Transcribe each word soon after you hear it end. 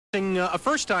A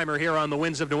first-timer here on the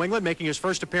Winds of New England, making his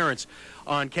first appearance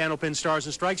on Candlepin Stars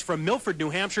and Strikes from Milford, New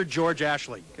Hampshire, George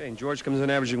Ashley. Okay, and George comes in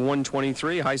averaging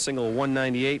 123, high single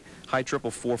 198, high triple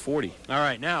 440. All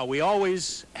right, now we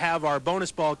always have our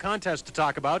bonus ball contest to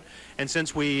talk about, and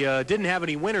since we didn't have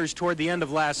any winners toward the end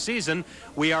of last season,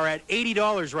 we are at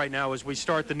 $80 right now as we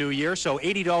start the new year, so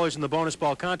 $80 in the bonus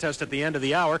ball contest at the end of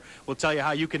the hour. We'll tell you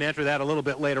how you can enter that a little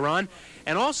bit later on.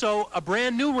 And also a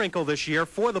brand new wrinkle this year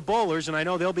for the bowlers, and I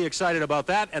know they'll be excited about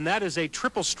that, and that is a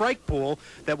triple strike pool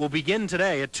that will begin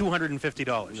today at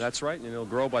 $250. That's right, and it'll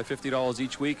grow by $50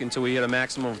 each week until we hit a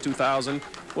maximum of $2,000.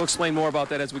 We'll explain more about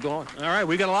that as we go on. All right,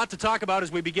 we've got a lot to talk about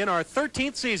as we begin our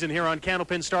 13th season here on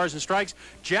Candlepin Stars and Strikes.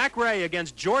 Jack Ray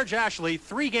against George Ashley,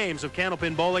 3 games of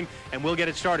Candlepin bowling, and we'll get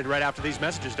it started right after these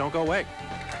messages. Don't go away.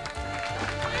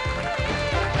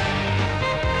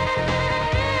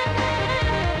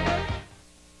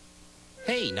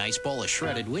 Hey, nice bowl of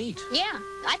shredded wheat. Yeah,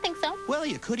 I think so. Well,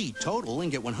 you could eat total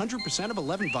and get 100% of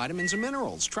 11 vitamins and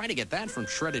minerals. Try to get that from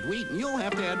shredded wheat, and you'll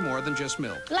have to add more than just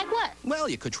milk. Like what? Well,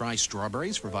 you could try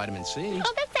strawberries for vitamin C.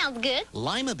 Oh, that sounds good.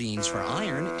 Lima beans for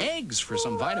iron, eggs for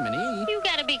some vitamin E. You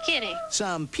gotta be kidding.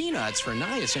 Some peanuts for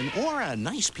niacin, or a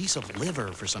nice piece of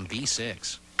liver for some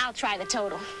B6. I'll try the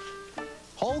total.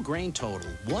 Whole grain total,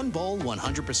 1 bowl,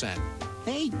 100%.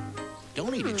 Hey,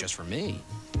 don't eat it just for me.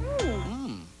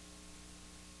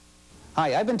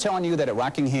 Hi, I've been telling you that at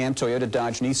Rockingham, Toyota,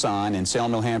 Dodge, Nissan in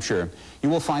Salem, New Hampshire, you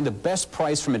will find the best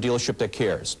price from a dealership that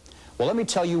cares. Well, let me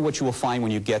tell you what you will find when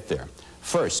you get there.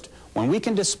 First, when we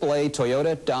can display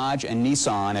Toyota, Dodge, and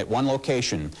Nissan at one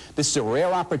location, this is a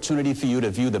rare opportunity for you to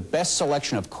view the best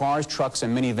selection of cars, trucks,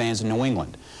 and minivans in New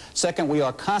England. Second, we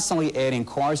are constantly adding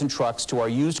cars and trucks to our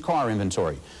used car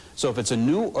inventory. So if it's a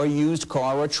new or used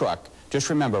car or truck, just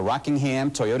remember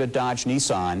Rockingham, Toyota, Dodge,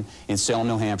 Nissan in Salem,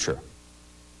 New Hampshire.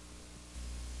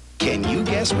 Can you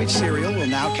guess which cereal will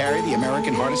now carry the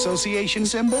American Heart Association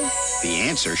symbol? The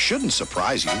answer shouldn't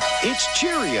surprise you. It's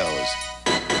Cheerios.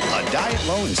 A diet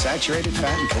low in saturated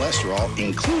fat and cholesterol,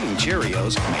 including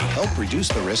Cheerios, may help reduce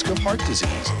the risk of heart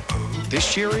disease. This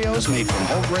Cheerios, made from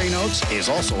whole grain oats, is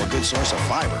also a good source of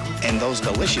fiber. And those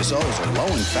delicious O's are low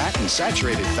in fat and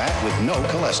saturated fat with no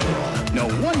cholesterol. No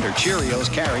wonder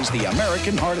Cheerios carries the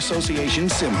American Heart Association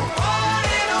symbol.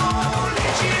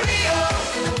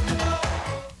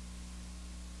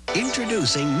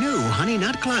 Introducing new Honey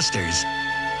Nut Clusters.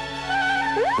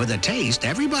 With a taste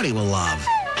everybody will love.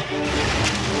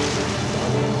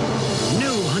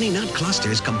 New Honey Nut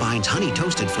Clusters combines honey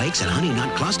toasted flakes and honey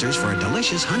nut clusters for a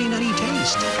delicious honey nutty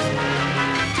taste.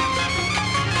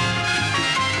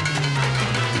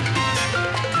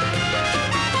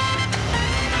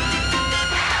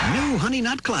 New Honey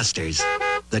Nut Clusters.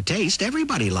 The taste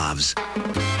everybody loves.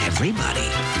 Everybody.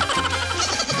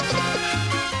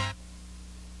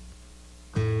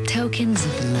 Tokens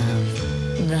of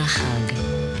love, the hug,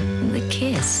 the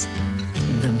kiss,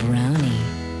 the brownie.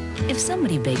 If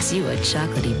somebody bakes you a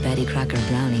chocolatey Betty Crocker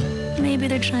brownie, maybe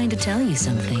they're trying to tell you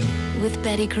something. With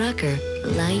Betty Crocker,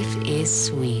 life is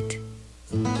sweet.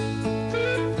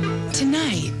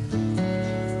 Tonight,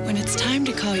 when it's time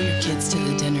to call your kids to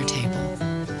the dinner table,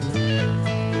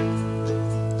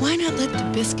 why not let the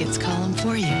biscuits call them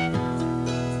for you?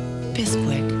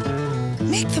 Bisquick.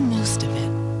 Make the most of it.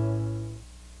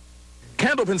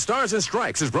 Candlepin Stars and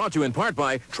Strikes is brought to you in part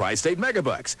by Tri-State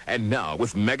Megabucks. And now,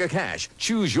 with Mega Cash,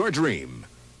 choose your dream.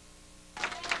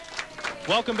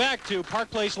 Welcome back to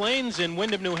Park Place Lanes in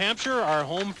Windham, New Hampshire, our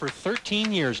home for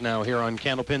 13 years now here on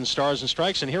Candlepin Stars and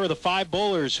Strikes. And here are the 5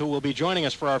 bowlers who will be joining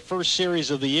us for our first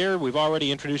series of the year. We've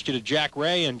already introduced you to Jack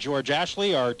Ray and George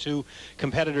Ashley, our 2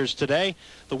 competitors today.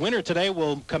 The winner today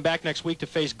will come back next week to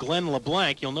face Glenn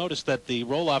LeBlanc. You'll notice that the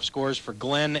roll-off scores for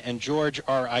Glenn and George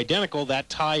are identical. That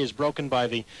tie is broken by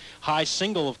the high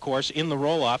single, of course, in the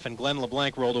roll-off, and Glenn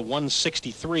LeBlanc rolled a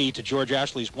 163 to George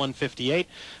Ashley's 158,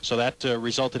 so that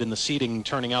resulted in the seeding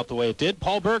turning out the way it did.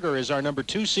 Paul Berger is our number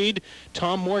 2 seed.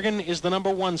 Tom Morgan is the number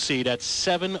 1 seed at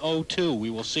 702. We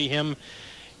will see him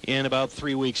in about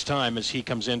 3 weeks' time as he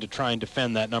comes in to try and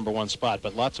defend that number 1 spot.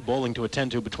 But lots of bowling to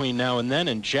attend to between now and then,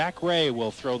 and Jack Ray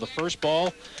will throw the first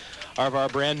ball of our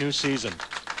brand new season.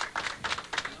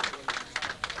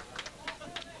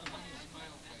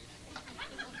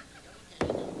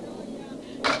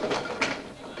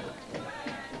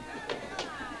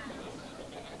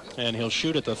 And he'll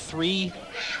shoot at the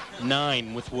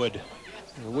 3-9 with wood.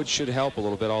 The wood should help a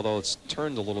little bit, although it's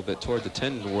turned a little bit toward the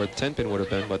 10, where the 10 pin would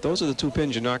have been. But those are the 2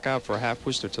 pins you knock out for a half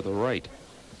twister to the right.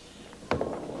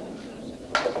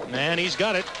 And he's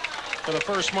got it for the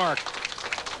first mark.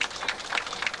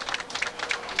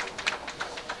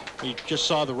 We just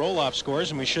saw the roll-off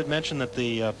scores, and we should mention that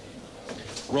the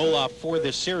roll-off for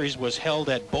this series was held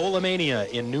at Bowlamania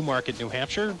in Newmarket, New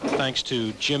Hampshire. Thanks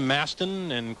to Jim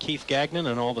Maston and Keith Gagnon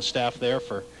and all the staff there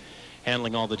for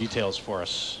handling all the details for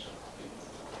us.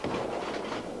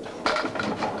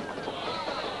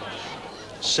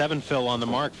 7 fill on the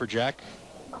mark for Jack.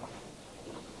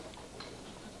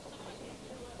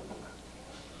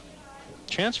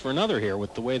 Chance for another here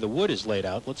with the way the wood is laid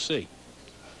out. Let's see.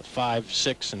 5,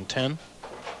 6, and 10.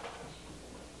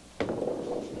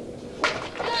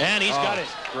 And he's got it.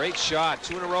 Great shot.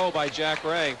 2 in a row by Jack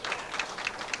Ray.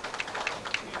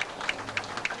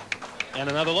 And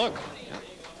another look.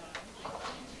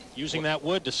 Using that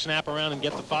wood to snap around and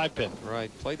get the 5-pin.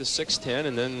 Right. Played the 6-10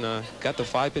 and then got the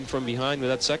 5-pin from behind with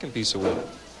that second piece of wood.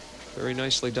 Very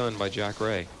nicely done by Jack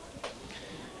Ray.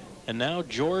 And now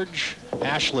George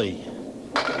Ashley.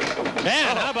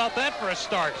 Man, how about that for a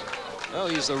start? Well,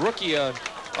 he's the rookie of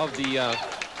the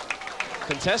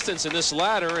contestants in this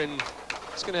ladder, and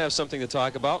he's going to have something to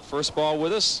talk about. First ball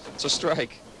with us. It's a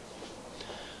strike.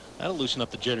 That'll loosen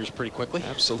up the jitters pretty quickly.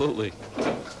 Absolutely.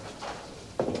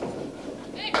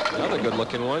 Another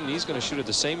good-looking one. He's going to shoot at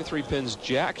the same 3 pins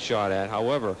Jack shot at.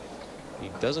 However, he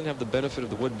doesn't have the benefit of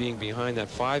the wood being behind that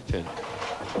 5-pin.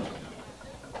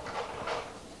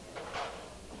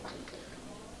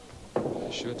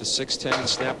 Shoot the 6-10 and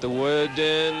snap the wood,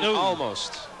 and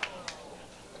almost.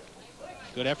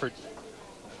 Good effort.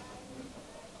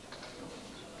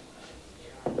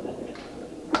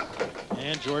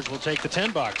 And George will take the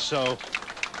 10 box. So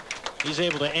he's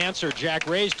able to answer Jack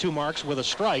Ray's 2 marks with a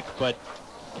strike, but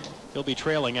he'll be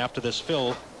trailing after this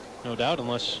fill, no doubt,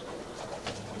 unless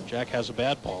Jack has a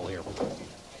bad ball here.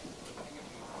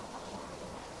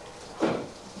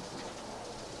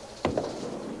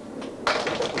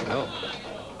 No.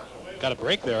 Got a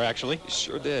break there, actually. He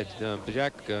sure did. But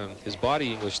Jack, his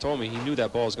body English told me he knew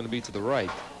that ball was going to be to the right.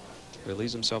 But he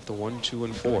leaves himself to 1, 2,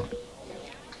 and 4.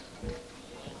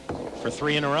 For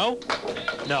 3 in a row?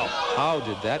 No. How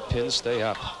did that pin stay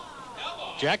up?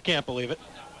 Jack can't believe it.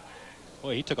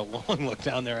 Boy, he took a long look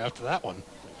down there after that one.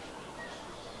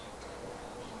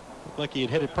 Looked like he had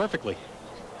hit it perfectly.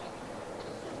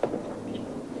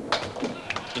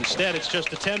 Instead, it's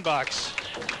just a 10 box.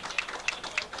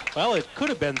 Well, it could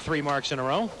have been 3 marks in a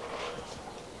row,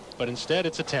 but instead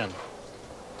it's a 10.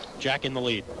 Jack in the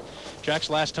lead. Jack's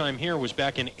last time here was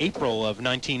back in April of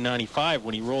 1995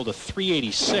 when he rolled a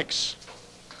 386,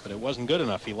 but it wasn't good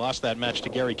enough. He lost that match to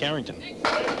Gary Carrington.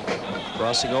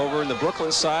 Crossing over in the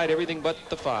Brooklyn side, everything but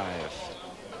the 5.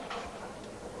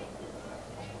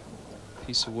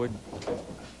 Piece of wood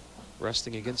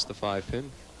resting against the 5-pin.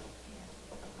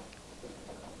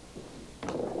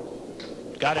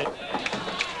 Got it.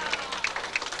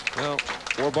 Well,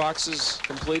 4 boxes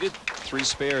completed, 3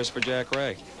 spares for Jack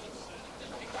Ray.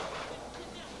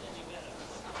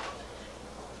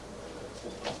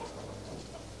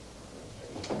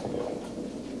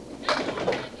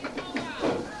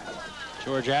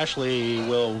 George Ashley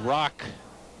will rock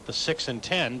the 6 and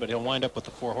 10, but he'll wind up with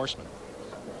the 4 horsemen.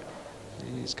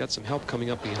 He's got some help coming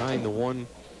up behind the 1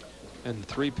 and the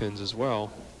 3 pins as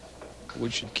well.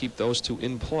 Wood should keep those 2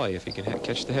 in play if he can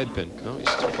catch the head pin. No,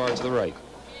 he's too far to the right.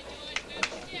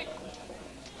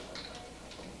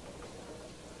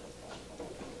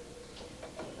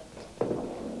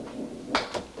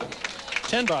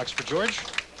 $10 for George.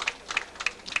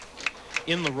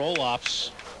 In the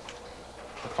roll-offs,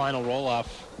 the final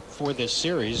roll-off for this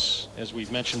series, as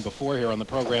we've mentioned before here on the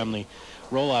program, the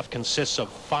roll-off consists of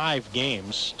 5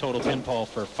 games, total pinfall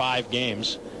for 5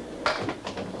 games.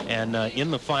 And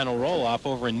in the final roll-off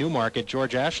over in Newmarket,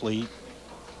 George Ashley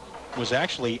was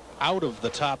actually out of the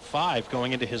top 5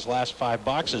 going into his last 5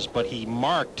 boxes, but he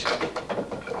marked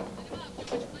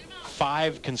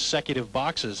 5 consecutive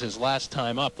boxes his last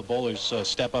time up. The bowlers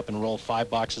step up and roll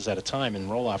 5 boxes at a time in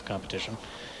roll-off competition.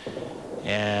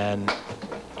 And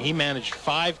he managed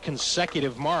 5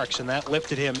 consecutive marks, and that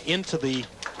lifted him into the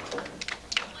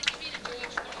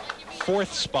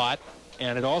 4th spot,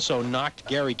 and it also knocked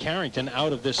Gary Carrington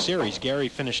out of this series. Gary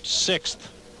finished 6th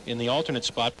in the alternate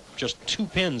spot, just 2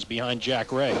 pins behind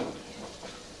Jack Ray.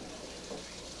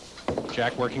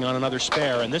 Jack working on another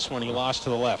spare, and this one he lost to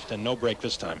the left, and no break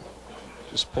this time.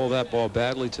 Just pulled that ball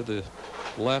badly to the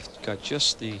left, got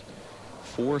just the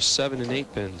 4, 7, and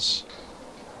 8 pins.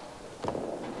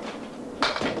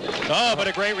 Oh, but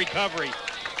a great recovery.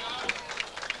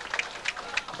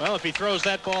 Well, if he throws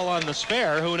that ball on the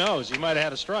spare, who knows? He might have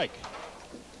had a strike.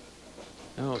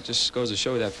 No, it just goes to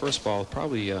show you that first ball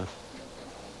probably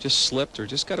just slipped or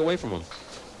just got away from him.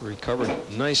 Recovered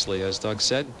nicely, as Doug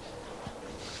said.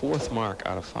 4th mark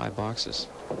out of 5 boxes.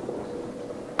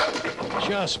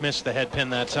 Just missed the head pin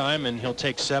that time, and he'll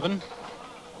take 7.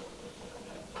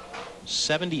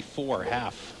 74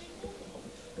 half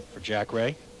for Jack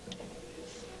Ray.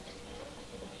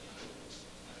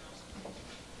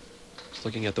 Just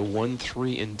looking at the 1,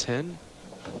 3, and 10.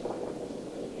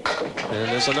 And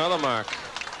there's another mark.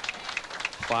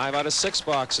 5 out of 6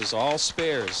 boxes, all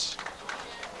spares.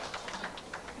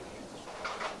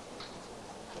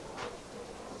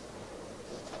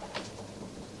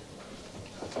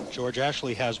 George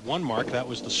Ashley has 1 mark. That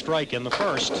was the strike in the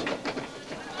first.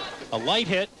 A light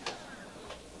hit.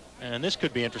 And this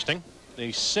could be interesting.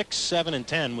 The 6, 7, and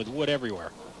 10 with wood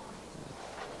everywhere.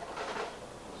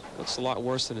 Looks a lot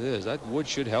worse than it is. That wood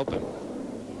should help him.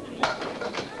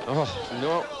 Oh,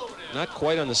 no. Not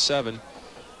quite on the 7.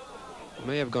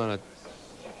 May have gone a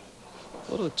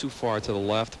little too far to the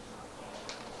left.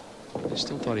 I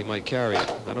still thought he might carry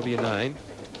it. That'll be a 9.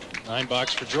 9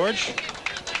 bucks for George.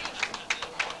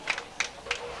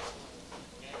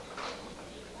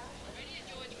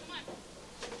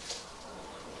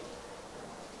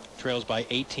 Trails by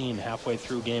 18 halfway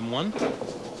through game 1.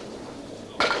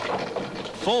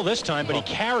 Full this time, but he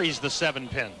carries the 7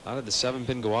 pin. How did the 7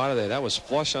 pin go out of there? That was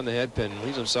flush on the head pin.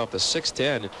 Leaves himself the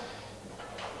 6-10.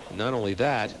 Not only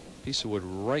that, piece of wood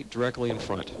right directly in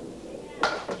front.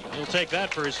 He'll take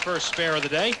that for his first spare of the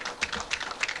day.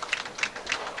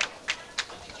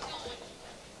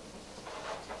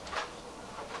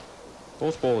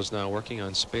 Both bowlers now working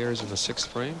on spares in the 6th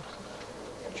frame.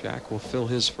 Jack will fill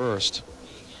his first.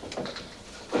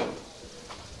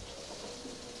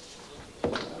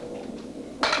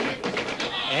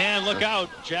 And look out,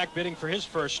 Jack bidding for his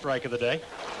first strike of the day.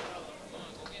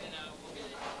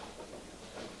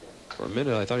 For a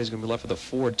minute, I thought he was going to be left with a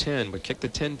 4-10, but kick the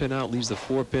 10 pin out, leaves the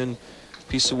 4 pin.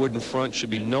 Piece of wood in front should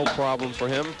be no problem for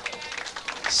him.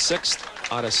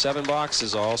 6th out of 7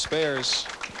 boxes, all spares.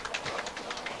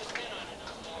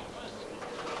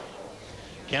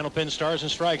 Candlepin Stars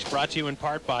and Strikes brought to you in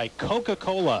part by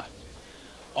Coca-Cola.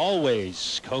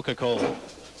 Always Coca-Cola.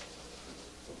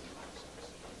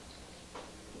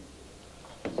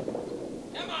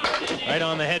 Right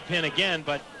on the head pin again,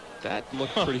 but that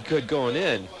looked pretty good going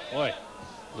in. Boy.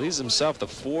 Leaves himself the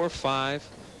 4, 5,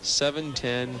 7,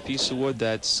 10 piece of wood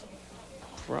that's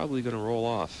probably going to roll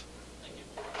off.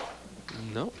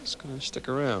 No, it's going to stick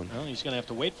around. Well, he's going to have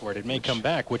to wait for it. It may come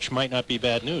back, which might not be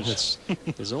bad news.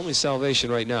 There's only salvation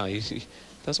right now. He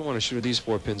doesn't want to shoot these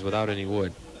 4 pins without any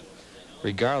wood,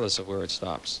 regardless of where it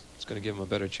stops. It's going to give him a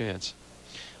better chance.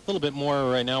 A little bit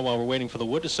more right now while we're waiting for the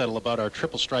wood to settle about our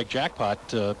triple strike jackpot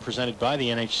presented by the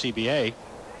NHCBA,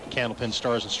 Candlepin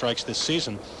Stars and Strikes this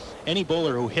season. Any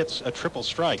bowler who hits a triple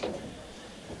strike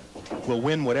will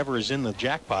win whatever is in the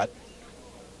jackpot.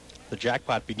 The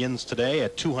jackpot begins today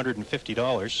at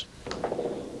 $250.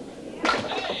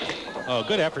 Oh,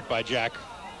 good effort by Jack.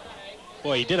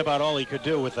 Boy, he did about all he could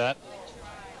do with that.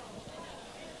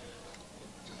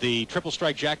 The triple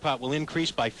strike jackpot will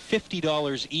increase by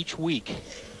 $50 each week,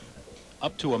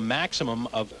 up to a maximum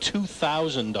of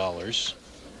 $2,000.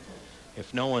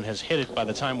 If no one has hit it by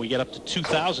the time we get up to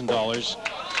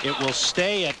 $2,000, it will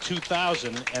stay at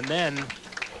 $2,000, and then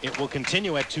it will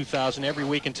continue at $2,000 every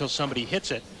week until somebody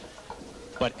hits it.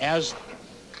 But as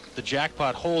the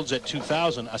jackpot holds at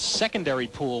 $2,000, a secondary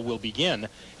pool will begin,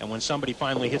 and when somebody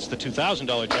finally hits the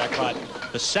 $2,000 jackpot,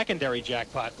 the secondary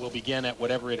jackpot will begin at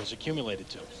whatever it has accumulated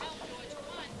to.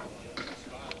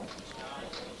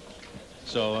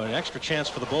 So an extra chance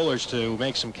for the bowlers to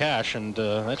make some cash, and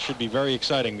that should be very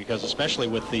exciting, because especially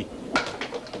with the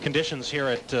conditions here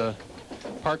at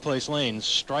Park Place Lanes,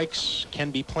 strikes can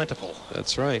be plentiful.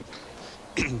 That's right.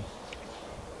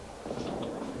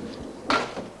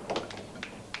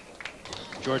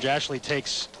 George Ashley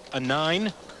takes a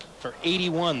 9 for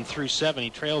 81 through 7.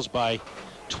 He trails by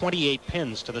 28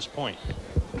 pins to this point.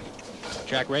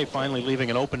 Jack Ray finally leaving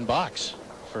an open box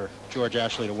for George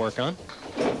Ashley to work on.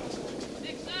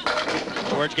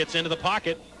 George gets into the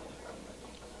pocket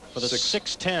for the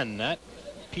 6-10. That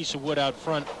piece of wood out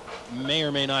front may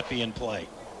or may not be in play.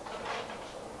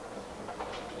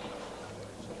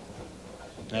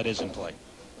 That is in play.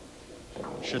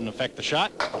 Shouldn't affect the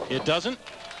shot. It doesn't.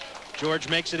 George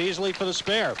makes it easily for the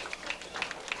spare.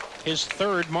 His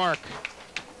 3rd mark.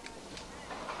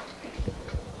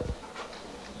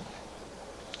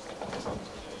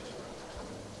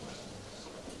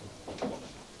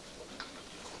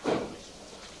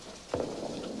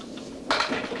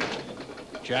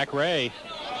 Jack Ray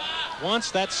wants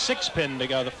that 6 pin to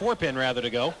go, the 4 pin rather to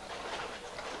go.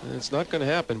 It's not going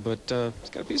to happen, but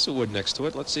he's got a piece of wood next to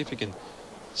it. Let's see if he can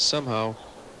somehow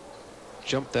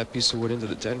jump that piece of wood into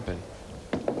the 10 pin.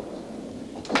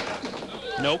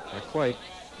 Nope. Not quite.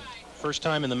 First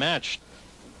time in the match.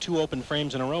 2 open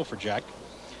frames in a row for Jack.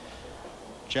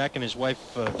 Jack and his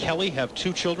wife Kelly have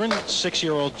 2 children,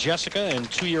 6-year-old Jessica and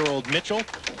 2-year-old Mitchell.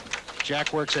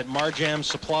 Jack works at Marjam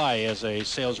Supply as a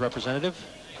sales representative.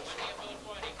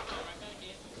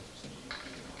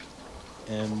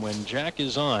 And when Jack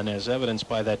is on, as evidenced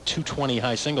by that 220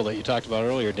 high single that you talked about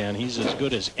earlier, Dan, he's as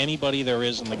good as anybody there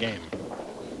is in the game.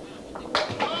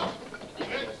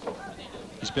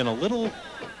 He's been a little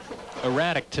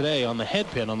erratic today on the head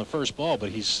pin on the first ball, but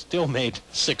he's still made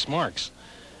 6 marks.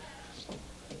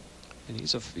 And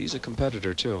he's a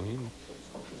competitor too.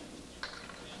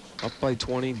 Up by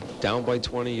 20, down by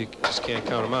 20, you just can't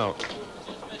count him out.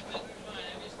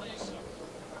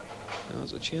 Now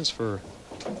there's a chance for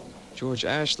George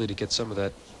Ashley to get some of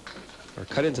that, or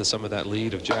cut into some of that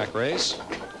lead of Jack Ray's.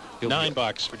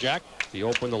 $9 for Jack. He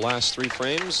opened the last 3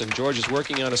 frames, and George is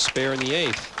working on a spare in the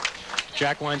 8th.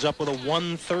 Jack winds up with a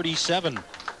 137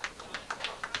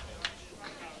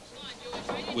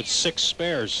 with 6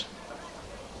 spares.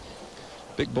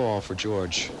 Big ball for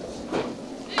George.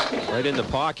 Right in the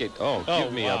pocket. Oh,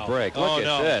 give me a break. Look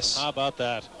at this. How about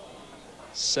that?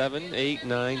 7, 8,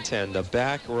 9, 10. The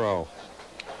back row.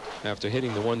 After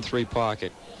hitting the 1-3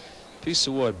 pocket. Piece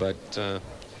of wood, but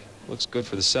looks good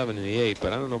for the 7 and the 8,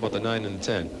 but I don't know about the 9 and the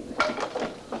 10.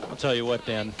 I'll tell you what,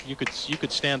 Dan, you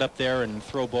could stand up there and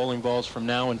throw bowling balls from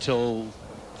now until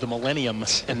the millennium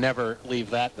and never leave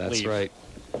that lead. That's right.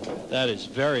 That is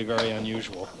very, very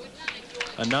unusual.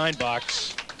 A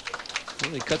 9-box.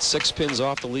 Well, he cut 6 pins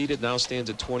off the lead. It now stands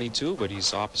at 22, but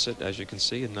he's opposite, as you can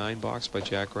see, a 9-box by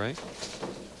Jack Ray.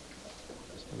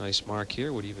 A nice mark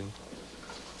here. Would even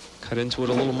cut into it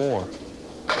a little more.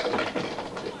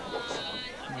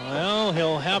 Well,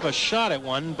 he'll have a shot at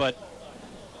one, but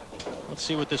let's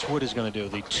see what this wood is going to do.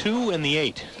 The 2 and the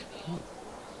 8.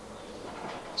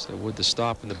 So wood to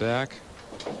stop in the back.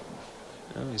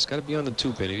 No, he's got to be on the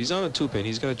 2-pin. If he's on the 2-pin,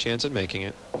 he's got a chance at making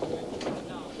it.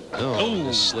 No,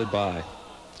 just slid by.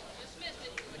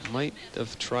 Might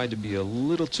have tried to be a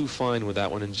little too fine with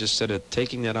that one, and just instead of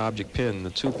taking that object pin,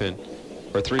 the 2-pin,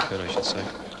 or 3-pin, I should say.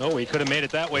 Oh, he could have made it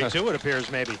that way too, it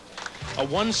appears, maybe. A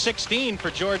 116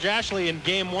 for George Ashley in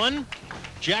game 1.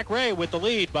 Jack Ray with the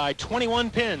lead by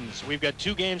 21 pins. We've got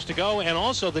 2 games to go, and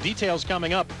also the details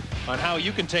coming up on how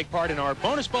you can take part in our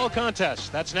bonus ball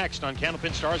contest. That's next on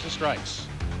Candlepin Stars and Strikes.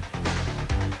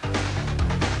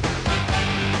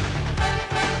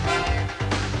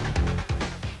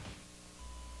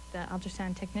 The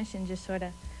ultrasound technician just sort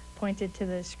of pointed to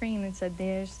the screen and said,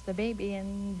 "There's the baby,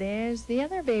 and there's the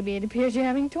other baby. It appears you're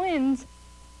having twins."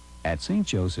 At St.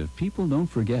 Joseph, people don't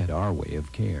forget our way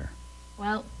of care.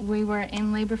 Well, we were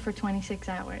in labor for 26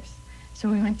 hours. So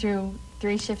we went through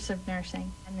 3 shifts of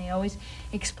nursing, and they always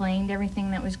explained everything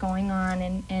that was going on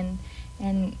and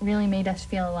really made us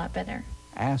feel a lot better.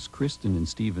 Ask Kristen and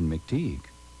Stephen McTeague,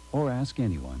 or ask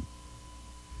anyone.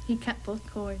 He cut both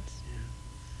cords.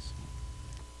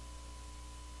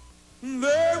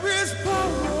 There is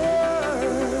power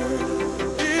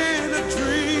in a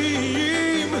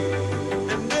dream,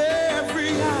 and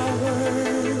every hour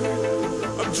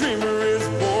a dreamer is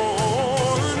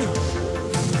born.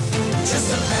 Just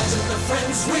imagine the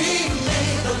friends we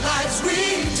made, the lives we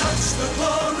touched, the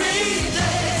glory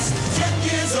days. 10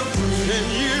 years of dreams, 10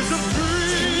 years of dreams,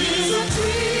 10 years of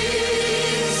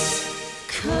dreams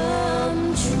come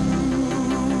true.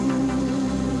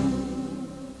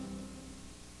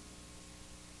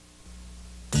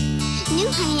 New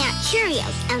Honey Nut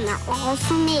Cheerios, and they're all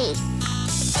for me.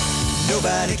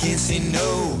 Nobody can say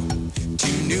no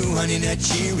to new Honey Nut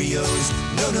Cheerios.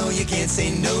 No, you can't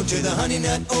say no to the Honey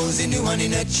Nut O's and new Honey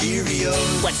Nut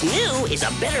Cheerios. What's new is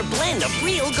a better blend of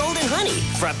real golden honey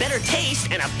for a better taste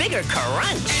and a bigger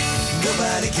crunch.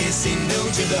 Nobody can say no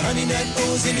to the Honey Nut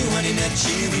O's and new Honey Nut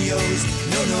Cheerios.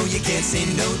 No, you can't say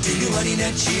no to new Honey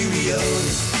Nut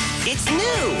Cheerios. It's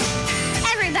new.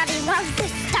 Everybody loves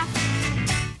this stuff.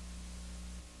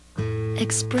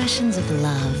 Expressions of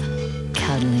love,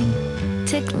 cuddling,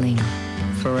 tickling,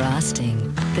 frosting.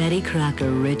 Betty Crocker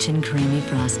Rich and Creamy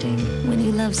Frosting. When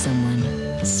you love someone,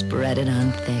 spread it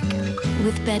on thick.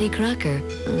 With Betty Crocker,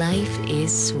 life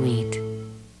is sweet.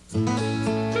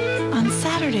 On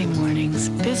Saturday mornings,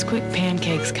 Bisquick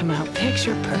pancakes come out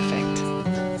picture perfect.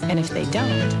 And if they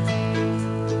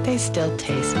don't, they still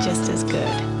taste just as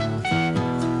good.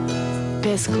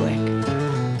 Bisquick.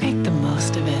 Make the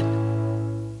most of it.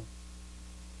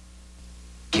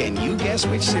 Can you guess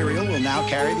which cereal will now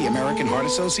carry the American Heart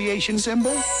Association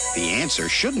symbol? The answer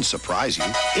shouldn't surprise you.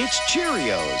 It's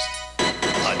Cheerios.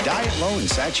 A diet low in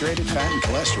saturated fat and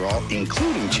cholesterol,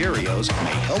 including Cheerios,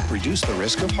 may help reduce the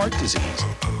risk of heart disease.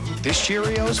 This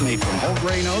Cheerios, made from whole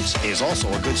grain oats, is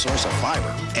also a good source of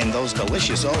fiber. And those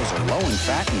delicious O's are low in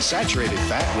fat and saturated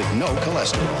fat with no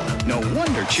cholesterol. No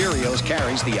wonder Cheerios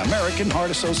carries the American Heart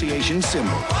Association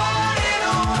symbol.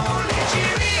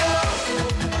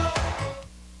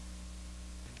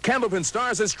 Candlepin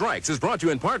Stars and Strikes is brought to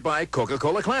you in part by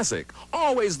Coca-Cola Classic.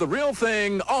 Always the real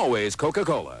thing, always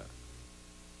Coca-Cola.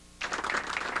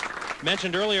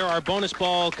 Mentioned earlier, our bonus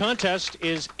ball contest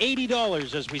is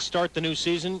 $80 as we start the new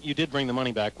season. You did bring the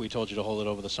money back. We told you to hold it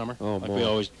over the summer. Oh, like we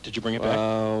always. Did you bring it back?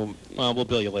 Well, we'll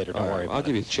bill you later. Don't worry about it. I'll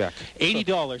give you a check.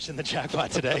 $80 in the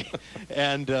jackpot today.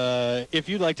 And if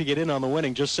you'd like to get in on the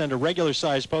winning, just send a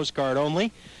regular-sized postcard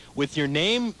only with your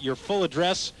name, your full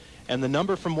address, and the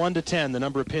number from 1 to 10, the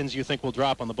number of pins you think will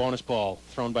drop on the bonus ball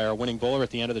thrown by our winning bowler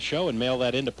at the end of the show, and mail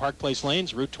that into Park Place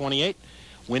Lanes, Route 28,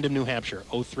 Windham, New Hampshire,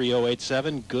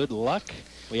 03087. Good luck.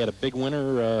 We had a big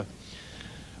winner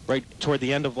right toward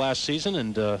the end of last season,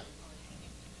 and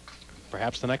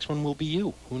perhaps the next one will be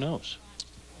you. Who knows?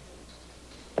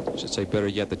 I should say better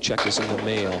yet, the check is in the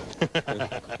mail.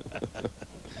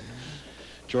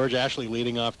 George Ashley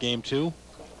leading off game 2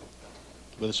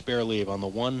 with a spare leave on the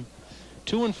 1,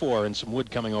 2, and 4, and some wood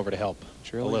coming over to help.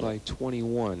 Trailing by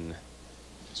 21.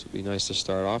 This would be nice to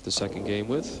start off the second game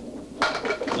with.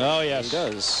 Oh, yes. He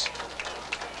does.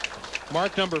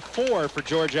 Mark number 4 for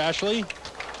George Ashley.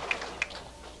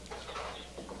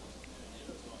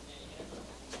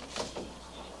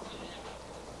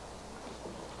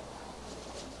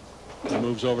 He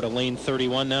moves over to lane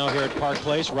 31 now here at Park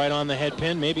Place, right on the head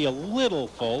pin, maybe a little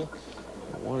full.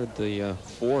 Wanted the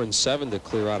 4 and 7 to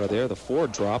clear out of there. The 4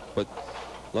 dropped, but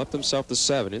left himself the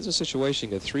 7. It's a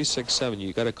situation at 3, 6, 7.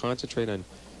 You got to concentrate on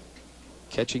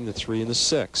catching the 3 and the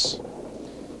 6.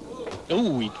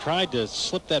 Oh, he tried to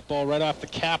slip that ball right off the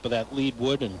cap of that lead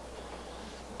wood and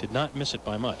did not miss it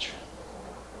by much.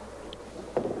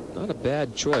 Not a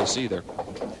bad choice either.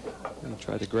 He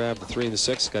tried to grab the 3 and the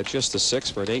 6, got just the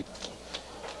 6 for an 8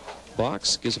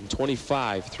 box. Gives him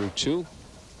 25 through 2.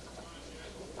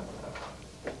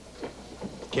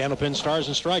 Candlepin Stars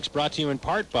and Strikes brought to you in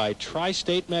part by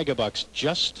Tri-State Megabucks.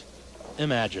 Just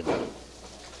imagine.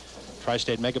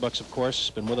 Tri-State Megabucks, of course, has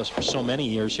been with us for so many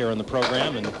years here on the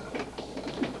program, and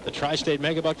the Tri-State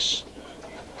Megabucks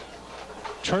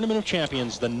Tournament of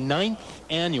Champions, the 9th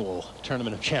annual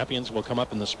Tournament of Champions, will come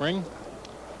up in the spring.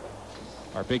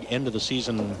 Our big end of the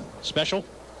season special.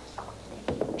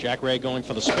 Jack Ray going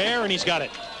for the spare, and he's got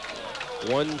it.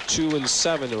 1, 2, and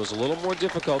 7. It was a little more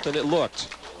difficult than it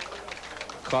looked.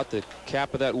 Caught the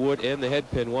cap of that wood and the head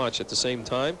pin watch at the same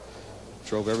time.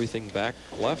 Drove everything back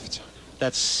left.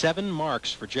 That's 7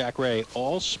 marks for Jack Ray,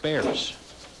 all spares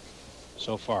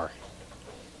so far.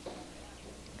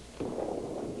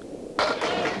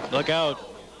 Look out.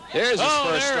 There's his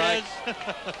first strike.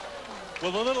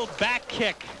 With a little back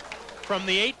kick from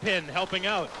the 8-pin helping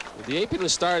out. The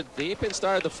 8-pin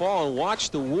started to fall, and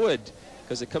watch the wood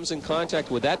because it comes in contact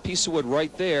with that piece of wood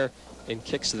right there and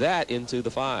kicks that into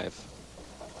the 5.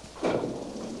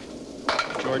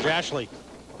 George Ashley.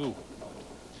 Ooh.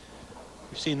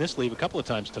 We've seen this leave a couple of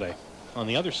times today on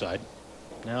the other side.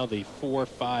 Now the 4,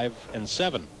 5, and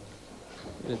 7.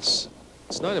 It's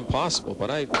not impossible, but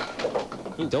I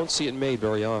don't see it made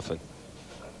very often.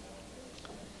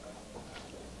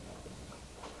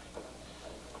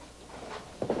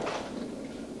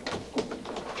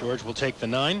 George will take the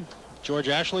 9. George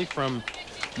Ashley from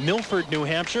Milford, New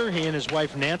Hampshire. He and his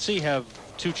wife Nancy have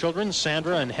 2 children,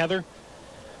 Sandra and Heather.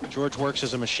 George works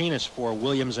as a machinist for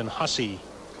Williams and Hussey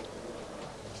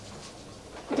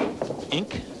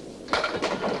Inc.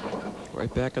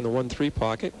 Right back in the 1-3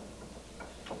 pocket.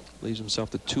 Leaves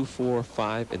himself to 2, 4,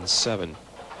 5, and 7.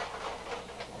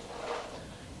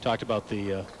 Talked about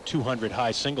the 200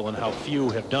 high single and how few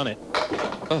have done it.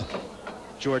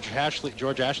 George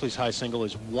Ashley's high single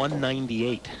is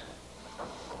 198.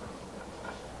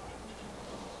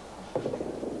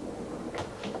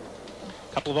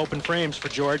 Couple of open frames for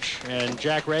George, and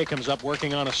Jack Ray comes up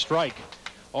working on a strike,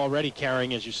 already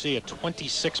carrying, as you see, a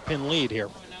 26-pin lead here.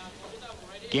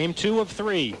 Game 2 of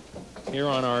 3 here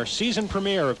on our season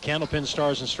premiere of Candlepin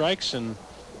Stars and Strikes, and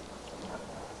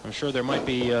I'm sure there might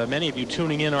be many of you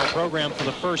tuning in our program for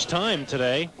the first time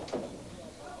today.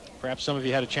 Perhaps some of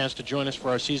you had a chance to join us for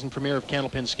our season premiere of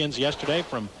Candlepin Skins yesterday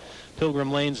from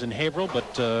Pilgrim Lanes in Haverhill,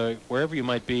 but wherever you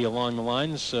might be along the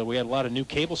lines, we had a lot of new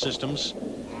cable systems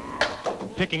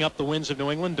picking up the winds of New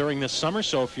England during this summer,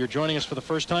 so if you're joining us for the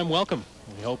first time, welcome.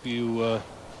 We hope you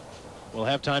will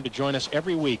have time to join us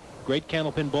every week. Great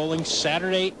Candlepin bowling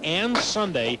Saturday and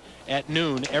Sunday at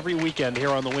noon every weekend here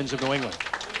on the winds of New England.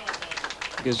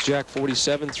 Gives Jack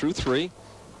 47 through 3.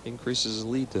 Increases his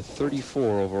lead to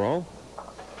 34 overall.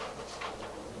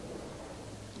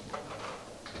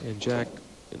 And Jack,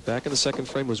 back in the second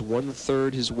frame, was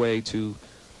 1/3 his way to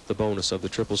the bonus of the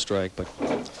triple strike, but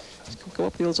he's going to go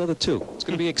up those other two. It's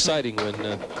going to be exciting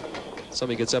when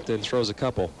somebody gets up there and throws a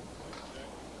couple.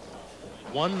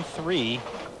 1, 3,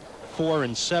 4,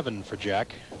 and 7 for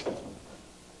Jack.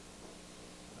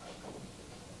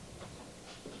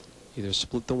 Either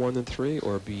split the 1 and 3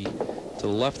 or be to the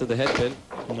left of the head pin.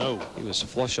 No. He was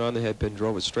flush on the head pin,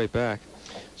 drove it straight back.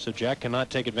 So Jack cannot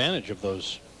take advantage of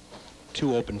those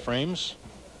 2 open frames.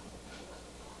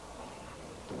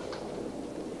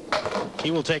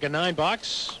 He will take a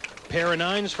 9-box. Pair of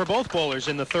 9s for both bowlers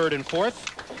in the 3rd and 4th.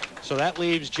 So that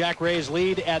leaves Jack Ray's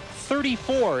lead at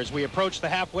 34 as we approach the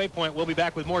halfway point. We'll be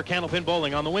back with more Candlepin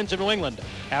Bowling on the Winds of New England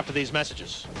after these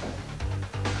messages.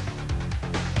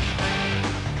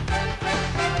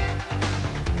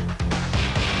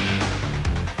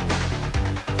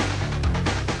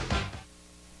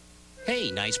 Hey,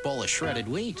 nice bowl of shredded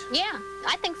wheat. Yeah,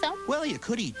 I think so. Well, you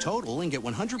could eat total and get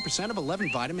 100% of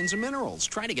 11 vitamins and minerals.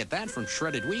 Try to get that from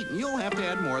shredded wheat, and you'll have to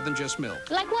add more than just milk.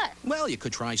 Like what? Well, you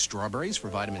could try strawberries for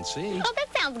vitamin C. Oh, that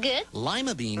sounds good.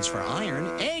 Lima beans for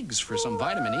iron, eggs for some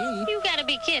vitamin E. You gotta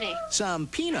be kidding. Some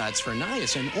peanuts for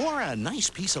niacin, or a nice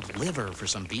piece of liver for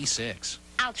some B6.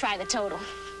 I'll try the total.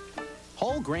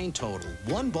 Whole grain total,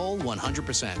 1 bowl,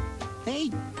 100%.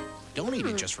 Hey, don't eat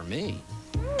it just for me.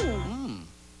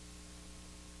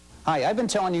 Hi, I've been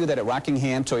telling you that at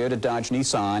Rockingham, Toyota, Dodge,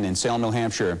 Nissan in Salem, New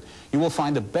Hampshire, you will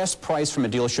find the best price from a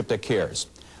dealership that cares.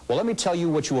 Well, let me tell you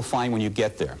what you will find when you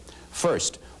get there.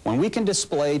 First, when we can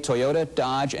display Toyota,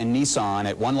 Dodge, and Nissan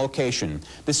at one location,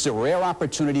 this is a rare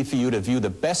opportunity for you to view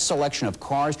the best selection of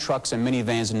cars, trucks, and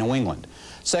minivans in New England.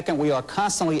 Second, we are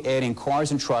constantly adding cars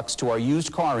and trucks to our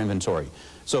used car inventory.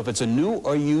 So if it's a new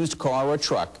or used car or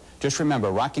truck, just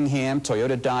remember Rockingham,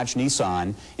 Toyota, Dodge,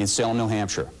 Nissan in Salem, New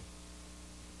Hampshire.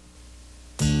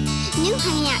 New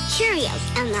Honey Nut Cheerios,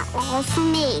 and they're all for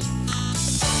me.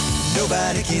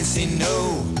 Nobody can say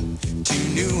no to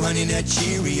new Honey Nut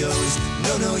Cheerios.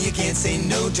 No, no, you can't say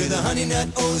no to the Honey Nut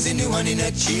O's and new Honey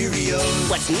Nut Cheerios.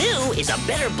 What's new is a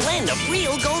better blend of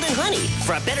real golden honey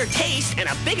for a better taste and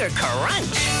a bigger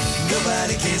crunch.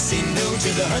 Nobody can say no to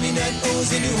the Honey Nut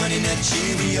O's and new Honey Nut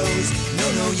Cheerios. No,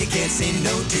 no, you can't say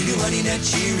no to new Honey Nut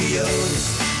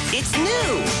Cheerios. It's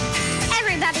new.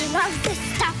 Everybody loves this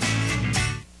stuff.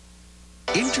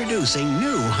 Introducing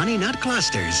new Honey Nut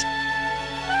Clusters.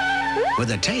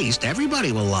 With a taste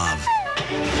everybody will love.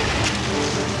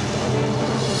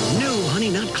 New Honey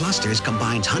Nut Clusters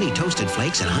combines honey toasted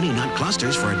flakes and honey nut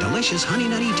clusters for a delicious honey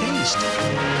nutty taste.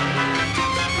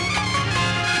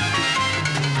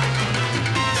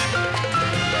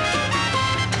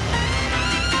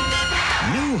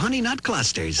 New Honey Nut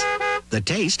Clusters. The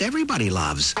taste everybody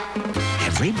loves.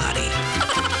 Everybody.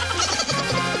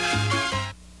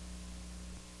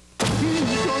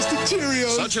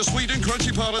 Cheerios. Such a sweet and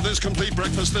crunchy part of this complete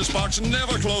breakfast, this box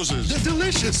never closes. They're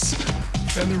delicious.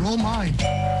 And they're all mine.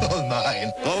 All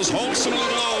mine. Those wholesome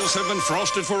little O's have been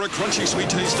frosted for a crunchy sweet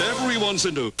taste everyone's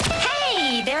into.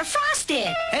 Hey, they're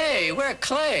frosted. Hey, we're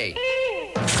Clay.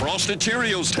 Frosted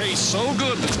Cheerios taste so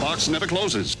good, this box never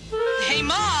closes. Hey,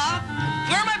 Ma,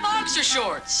 where are my boxer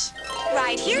shorts?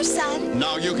 Right here, son.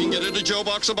 Now you can get into Joe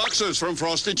Boxer Boxers from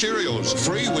Frosted Cheerios.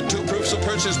 Free with 2 proofs of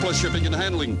purchase plus shipping and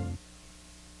handling.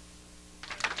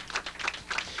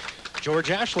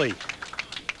 George Ashley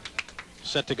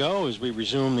set to go as we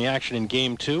resume the action in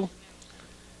Game 2.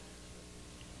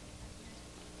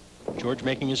 George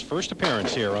making his first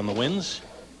appearance here on the Winds.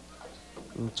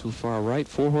 A little too far right.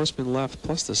 4 horsemen left,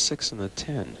 plus the 6 and the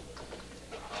 10.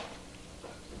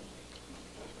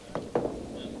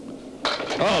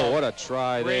 Oh, what a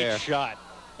try there. Great shot.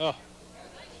 Oh.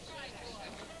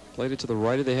 Played it to the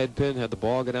right of the head pin, had the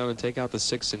ball go down and take out the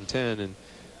 6 and 10, and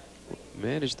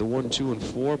managed the 1, 2, and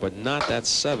 4, but not that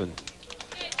 7.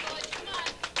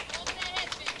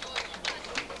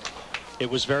 It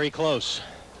was very close.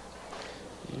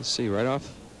 You can see right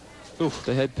off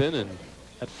the head pin, and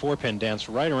that 4-pin danced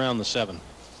right around the 7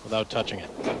 without touching it.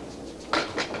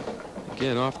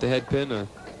 Again, off the head pin, a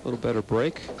little better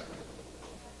break.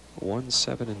 1,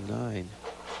 7, and 9.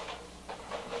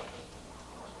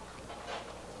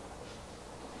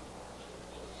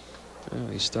 Well,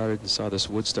 he started and saw this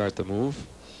wood start to move.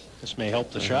 This may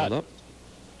help the shot. Up.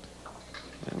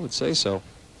 I would say so.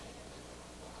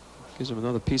 Gives him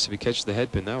another piece if he catches the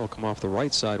head pin. Now will come off the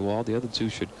right side wall. The other 2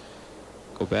 should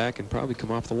go back and probably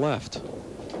come off the left.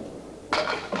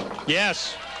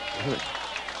 Yes.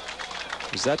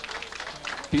 Was that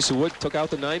piece of wood took out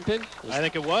the 9-pin? I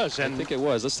think it was. I think it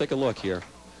was. Let's take a look here.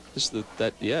 Just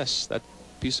that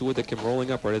piece of wood that came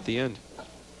rolling up right at the end.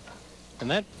 And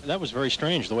that was very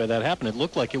strange the way that happened. It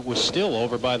looked like it was still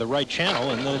over by the right channel,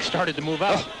 and then it started to move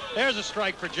out. There's a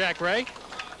strike for Jack Ray.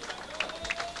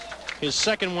 His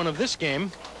second one of this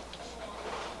game.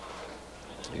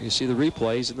 You see the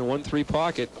replay. He's in the 1-3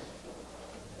 pocket.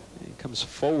 He comes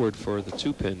forward for the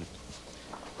 2-pin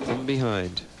from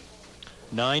behind.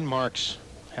 9 marks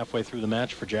halfway through the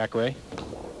match for Jack Ray.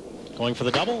 Going for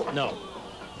the double? No.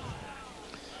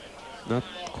 Not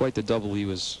quite the double he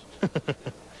was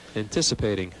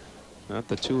anticipating. Not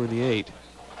the 2 and the 8.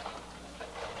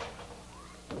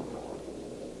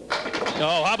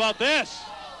 Oh, how about this?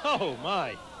 Oh,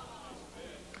 my.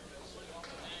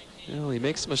 Well, he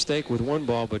makes a mistake with one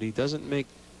ball, but he doesn't make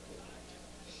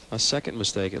a second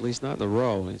mistake, at least not in a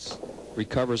row. He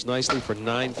recovers nicely for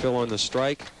 9 fill on the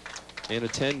strike, and a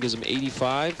 10 gives him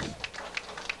 85.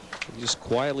 And just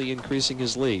quietly increasing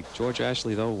his lead. George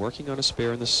Ashley, though, working on a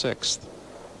spare in the 6th.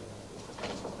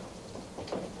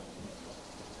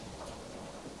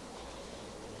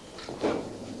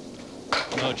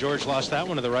 Oh, George lost that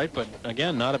one to the right, but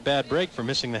again, not a bad break for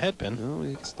missing the head pin. No,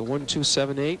 it's the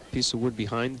 1-2-7-8 piece of wood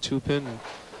behind the 2-pin.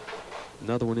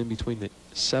 Another one in between the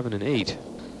 7 and 8.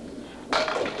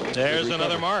 There's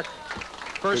another mark.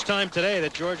 First time today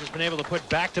that George has been able to put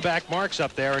back-to-back marks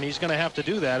up there, and he's going to have to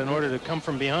do that in order to come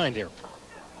from behind here.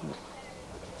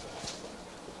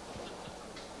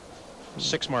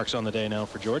 6 marks on the day now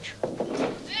for George.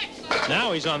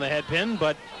 Now he's on the head pin,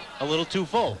 but a little too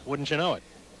full, wouldn't you know it?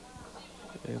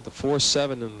 And the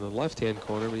 4-7 in the left-hand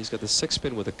corner, but he's got the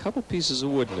 6-pin with a couple pieces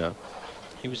of wood now.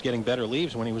 He was getting better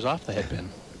leaves when he was off the head pin.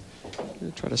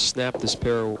 Gonna try to snap this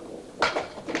pair.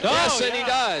 Yes, and he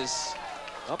does.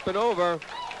 Up and over.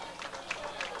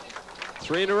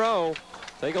 3 in a row.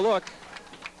 Take a look.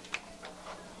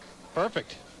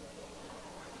 Perfect.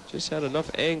 Just had enough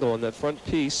angle on that front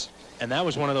piece. And that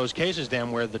was one of those cases,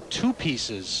 Dan, where the 2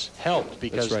 pieces helped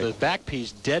because the back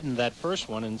piece deadened that first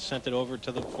one and sent it over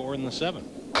to the 4 and the 7.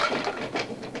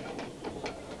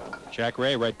 Jack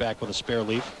Ray right back with a spare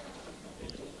leaf.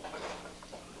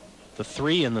 The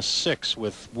 3 and the 6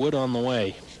 with wood on the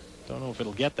way. Don't know if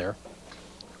it'll get there.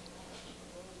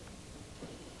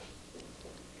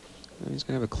 He's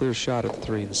going to have a clear shot at the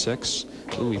 3 and 6.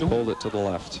 Ooh, he pulled it to the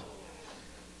left.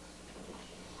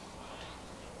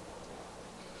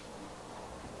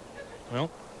 Well,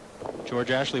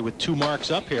 George Ashley with 2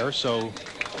 marks up here, so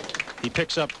he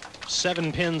picks up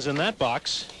 7 pins in that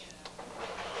box,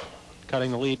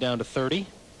 cutting the lead down to 30.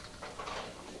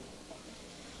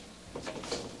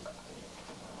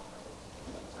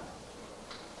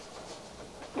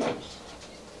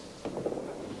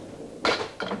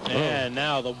 And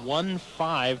now the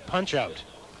 1-5 punch out.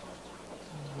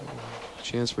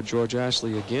 Chance for George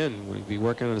Ashley again. We'd be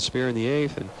working on a spare in the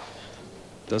 8th, and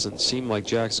doesn't seem like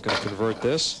Jack's going to convert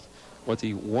this. What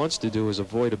he wants to do is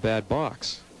avoid a bad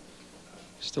box.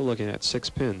 Still looking at 6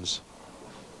 pins.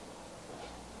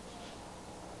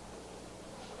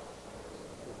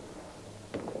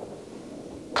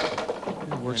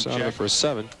 Works out of it for a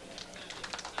 7.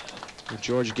 And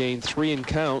George gained 3 in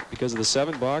count because of the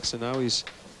 7 box, and now he's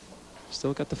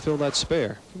still got to fill that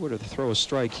spare. If he were to throw a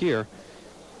strike here,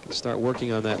 he can start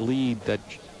working on that lead that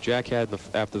Jack had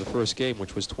after the first game,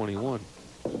 which was 21.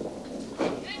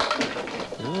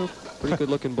 Well, pretty good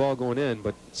looking ball going in,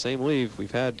 but same leave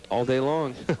we've had all day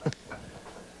long.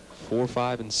 4,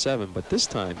 5, and 7, but this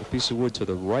time a piece of wood to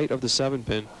the right of the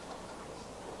 7-pin.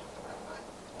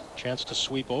 Chance to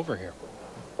sweep over here.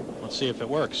 Let's see if it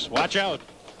works. Watch out.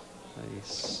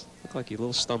 Nice. Looked like he a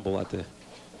little stumble at the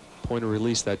point of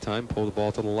release that time. Pull the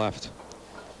ball to the left.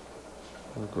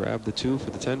 We'll grab the 2 for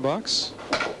the 10 box.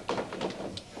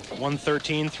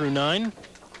 113 through 9.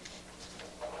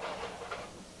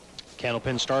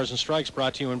 Candlepin Stars and Strikes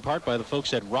brought to you in part by the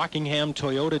folks at Rockingham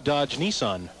Toyota Dodge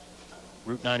Nissan,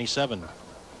 Route 97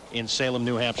 in Salem,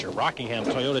 New Hampshire. Rockingham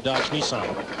Toyota Dodge Nissan.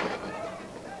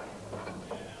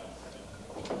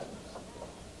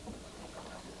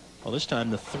 Well, this time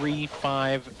the 3,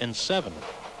 5, and 7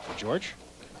 for George.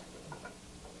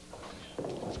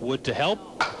 With wood to help,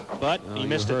 but he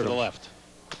missed it to the left.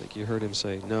 I think you heard him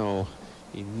say no.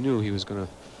 He knew he was going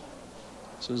to,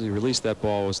 as soon as he released that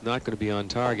ball, was not going to be on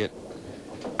target.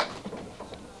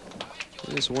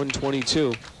 It's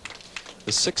 122.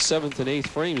 The 6th, 7th, and 8th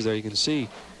frames there, you can see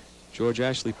George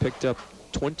Ashley picked up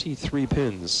 23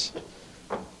 pins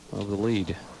of the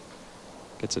lead.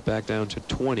 Gets it back down to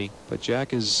 20, but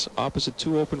Jack is opposite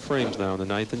 2 open frames now in the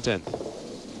 9th and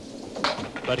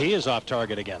 10th. But he is off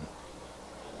target again.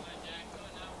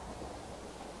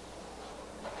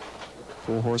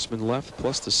 4 horsemen left,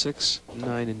 plus the 6,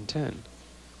 9, and 10.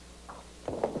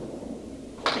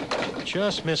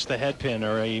 just missed the head pin,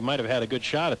 or he might have had a good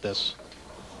shot at this.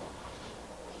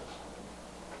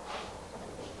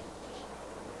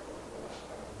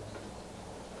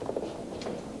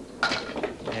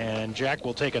 And Jack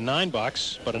will take a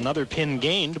 $9, but another pin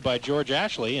gained by George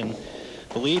Ashley, and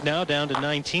the lead now down to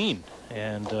 19.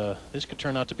 And this could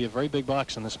turn out to be a very big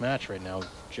box in this match right now.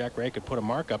 Jack Ray could put a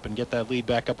mark up and get that lead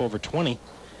back up over 20.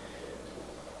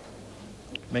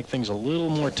 Make things a little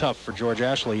more tough for George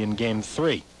Ashley in game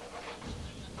 3.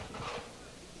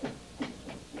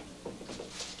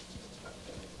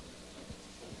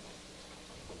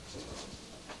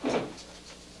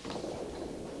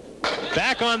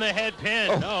 Back on the head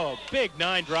pin. Oh, big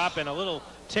 9 drop and a little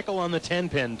tickle on the 10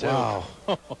 pin, too. Wow.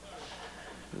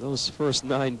 Those first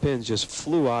 9 pins just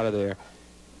flew out of there.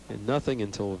 And nothing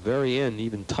until the very end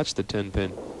even touched the 10 pin.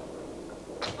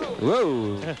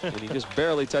 Whoa. And he just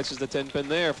barely touches the 10 pin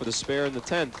there for the spare in the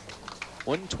 10th.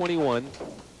 121.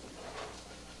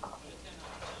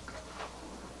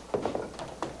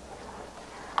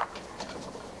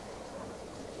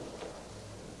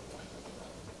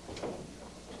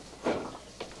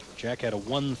 Jack had a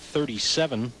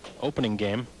 137 opening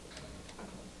game.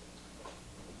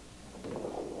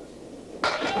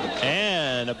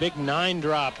 And a big 9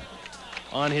 drop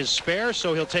on his spare,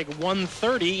 so he'll take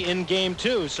 130 in game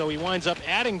 2. So he winds up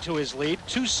adding to his lead.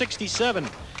 267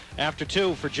 after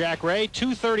 2 for Jack Ray,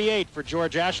 238 for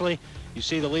George Ashley. You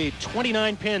see the lead,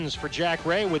 29 pins for Jack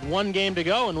Ray with 1 game to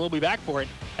go, and we'll be back for it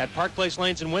at Park Place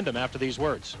Lanes in Wyndham after these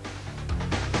words.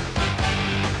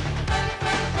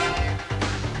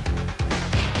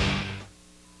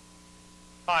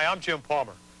 Hi, I'm Jim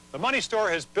Palmer. The Money Store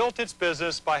has built its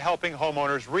business by helping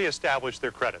homeowners reestablish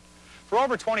their credit. For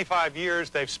over 25 years,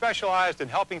 they've specialized in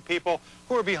helping people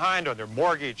who are behind on their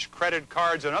mortgage, credit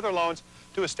cards, and other loans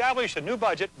to establish a new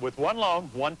budget with 1 loan,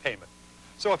 1 payment.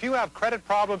 So if you have credit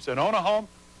problems and own a home,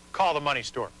 call the Money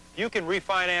Store. You can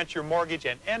refinance your mortgage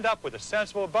and end up with a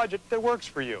sensible budget that works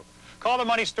for you. Call the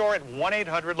Money Store at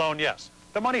 1-800-LOAN-YES.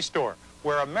 The Money Store,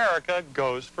 where America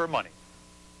goes for money.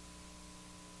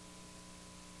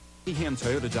 Rockingham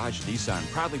Toyota Dodge Nissan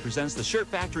proudly presents the Shirt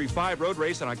Factory 5 Road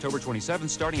Race on October 27th,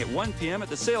 starting at 1 p.m. at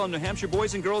the Salem, New Hampshire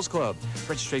Boys and Girls Club.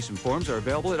 Registration forms are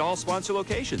available at all sponsor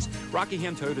locations: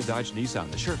 Rockingham Toyota Dodge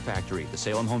Nissan, the Shirt Factory, the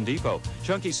Salem Home Depot,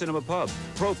 Chunky Cinema Pub,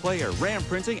 Pro Player, Ram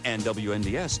Printing, and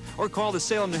WNDS. Or call the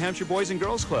Salem, New Hampshire Boys and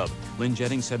Girls Club. Lynn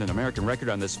Jennings set an American record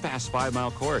on this fast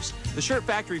 5-mile course. The Shirt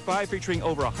Factory 5, featuring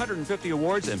over 150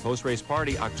 awards, and post-race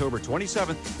party October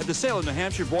 27th at the Salem, New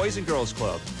Hampshire Boys and Girls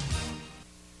Club.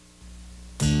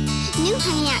 New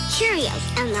Honey Nut Cheerios,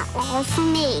 and they're all for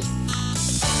me.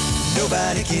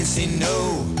 Nobody can say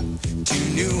no to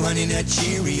new Honey Nut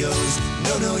Cheerios.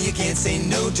 No, no, you can't say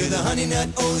no to the Honey Nut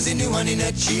O's and new Honey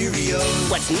Nut Cheerios.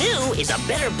 What's new is a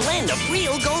better blend of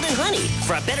real golden honey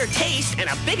for a better taste and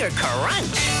a bigger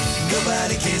crunch.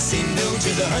 Nobody can say no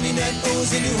to the Honey Nut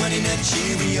O's and new Honey Nut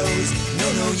Cheerios. No,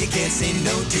 no, you can't say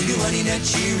no to new Honey Nut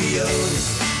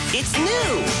Cheerios. It's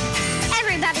new.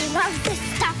 Everybody loves this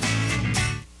stuff.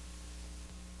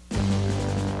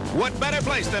 What better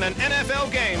place than an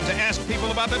NFL game to ask people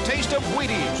about the taste of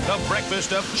Wheaties, the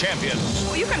breakfast of champions?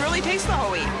 Well, you can really taste the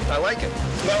whole wheat. I like it.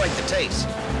 I like the taste.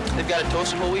 They've got a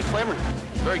toasted whole wheat flavor.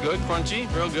 Very good, crunchy,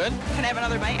 real good. Can I have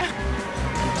another bite?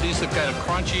 Seems the kind of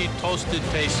crunchy, toasted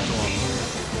taste to them.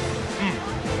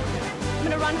 I'm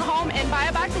going to run home and buy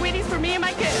a box of Wheaties for me and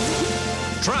my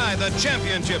kids. Try the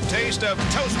championship taste of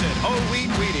toasted whole wheat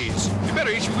Wheaties. You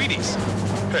better eat your Wheaties.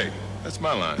 Hey, that's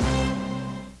my line.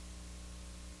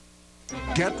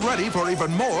 Get ready for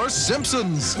even more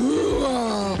Simpsons.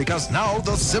 Because now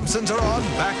the Simpsons are on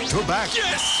back-to-back.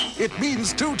 Yes! It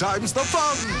means 2 times the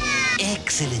fun.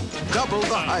 Excellent. Double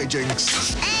the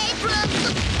hijinks.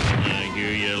 I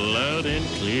hear you loud and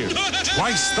clear.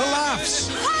 Twice the laughs.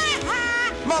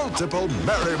 Multiple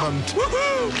merriment.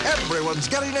 Everyone's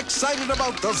getting excited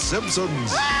about the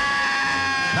Simpsons.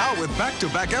 Now with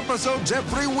back-to-back episodes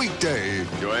every weekday.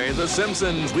 Join the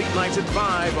Simpsons weeknights at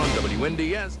 5 on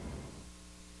WNDS.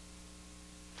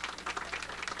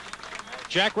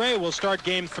 Jack Ray will start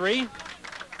game 3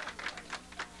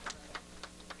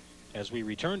 as we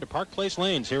return to Park Place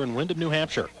Lanes here in Wyndham, New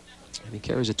Hampshire. And he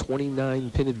carries a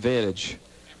 29-pin advantage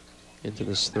into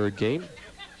this 3rd game.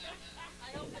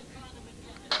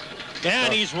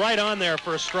 And he's right on there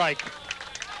for a strike.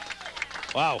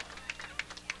 Wow.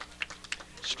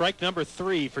 Strike number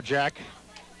 3 for Jack.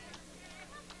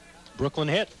 Brooklyn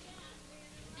hit.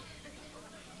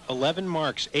 11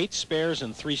 marks, 8 spares,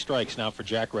 and 3 strikes now for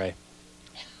Jack Ray.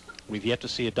 We've yet to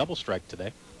see a double strike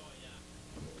today.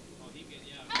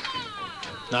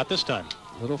 Not this time.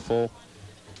 Little full.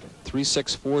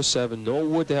 3-6, 4-7. No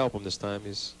wood to help him this time.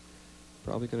 He's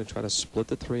probably going to try to split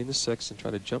the 3 and the 6 and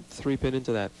try to jump the 3-pin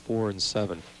into that 4 and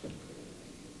 7.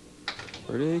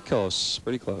 Pretty close.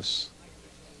 Pretty close.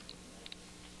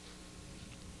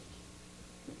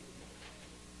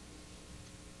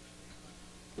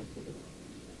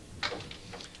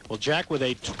 Well, Jack with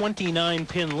a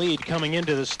 29-pin lead coming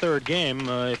into this third game.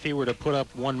 If he were to put up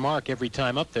 1 mark every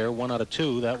time up there, 1 out of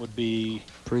 2, that would be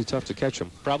pretty tough to catch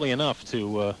him. Probably enough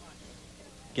to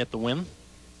get the win.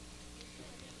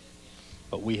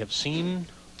 But we have seen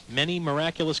many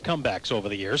miraculous comebacks over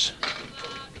the years.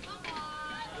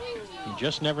 You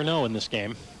just never know in this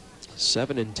game.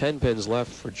 7 and 10 pins left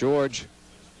for George.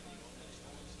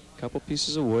 Couple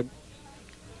pieces of wood.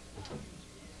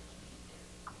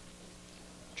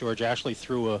 George Ashley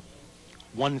threw a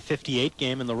 158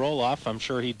 game in the roll-off. I'm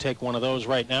sure he'd take one of those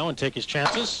right now and take his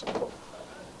chances.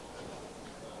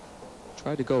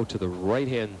 Tried to go to the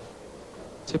right-hand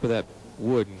tip of that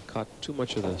wood and caught too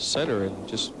much of the center and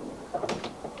just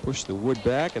pushed the wood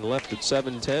back and left it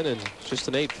 7-10 and just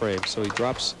an 8 frame. So he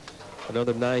drops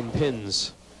another 9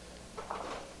 pins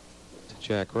to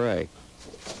Jack Ray.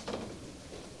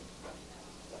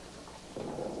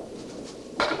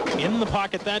 In the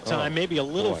pocket that time, maybe a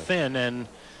little thin, and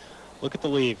look at the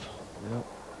leave. Yep.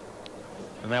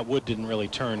 And that wood didn't really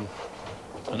turn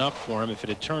enough for him. If it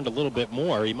had turned a little bit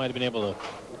more, he might have been able to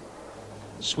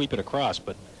sweep it across,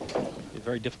 but a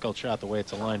very difficult shot the way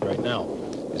it's aligned right now.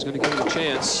 He's going to give him a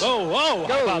chance. Oh,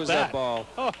 how about that? Ball.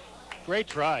 Oh, great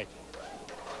try.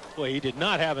 Boy, he did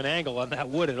not have an angle on that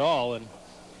wood at all and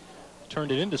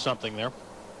turned it into something there.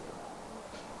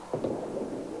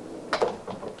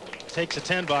 Takes a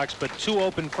 10 box, but 2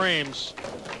 open frames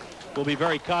will be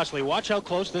very costly. Watch how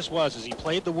close this was as he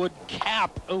played the wood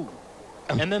cap. Oh,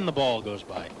 and then the ball goes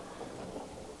by.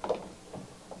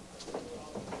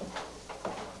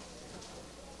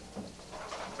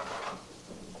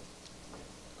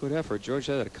 Good effort. George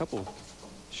had a couple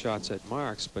shots at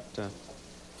marks, but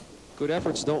good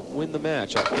efforts don't win the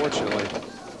match, unfortunately.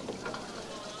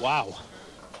 Wow.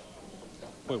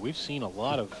 Boy, we've seen a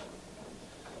lot of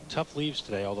tough leaves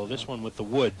today, although this one with the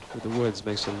wood. With the woods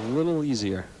makes it a little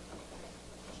easier.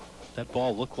 That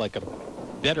ball looked like a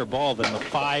better ball than the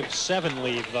 5-7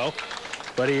 leave, though.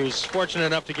 But he was fortunate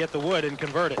enough to get the wood and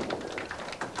convert it.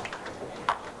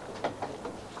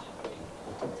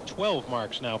 12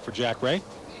 marks now for Jack Ray.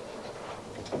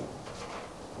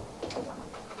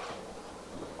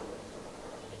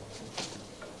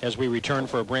 As we return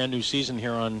for a brand new season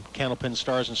here on Candlepin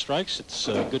Stars and Strikes, it's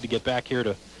good to get back here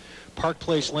to Park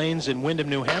Place Lanes in Windham,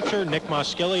 New Hampshire. Nick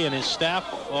Moskilly and his staff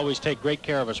always take great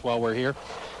care of us while we're here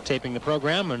taping the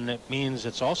program, and it means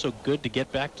it's also good to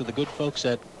get back to the good folks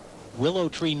at Willow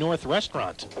Tree North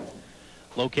Restaurant,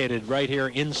 located right here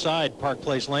inside Park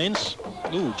Place Lanes.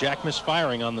 Ooh, Jack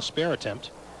misfiring on the spare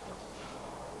attempt.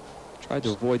 Tried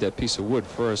to avoid that piece of wood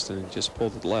first and just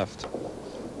pulled it left.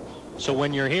 So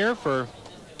when you're here for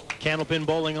candlepin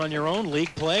bowling on your own,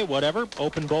 league play, whatever,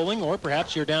 open bowling, or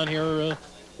perhaps you're down here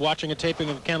watching a taping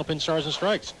of Candlepin Stars and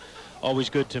Strikes,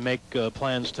 always good to make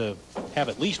plans to have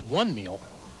at least one meal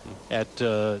at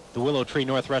the Willow Tree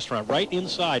North Restaurant right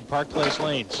inside Park Place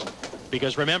Lanes.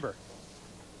 Because remember,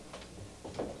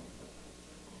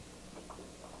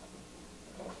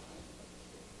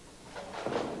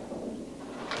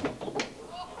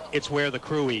 it's where the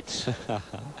crew eats.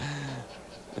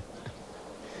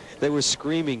 They were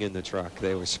screaming in the truck.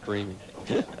 They were screaming.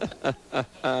 Good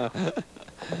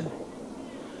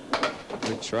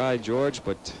try, George,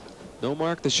 but no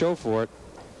mark to show for it.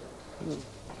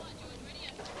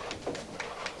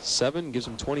 7 gives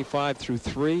him 25 through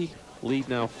 3. Lead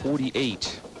now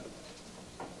 48.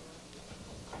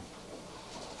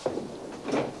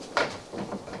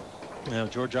 Now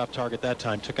George off target that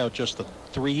time, took out just the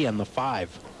 3 and the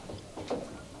 5.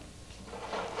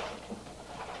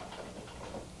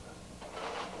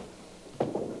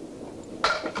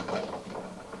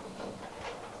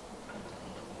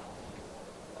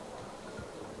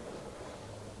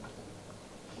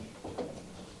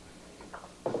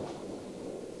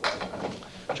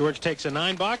 George takes a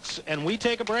 9 box, and we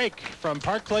take a break from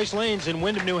Park Place Lanes in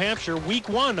Windham, New Hampshire, week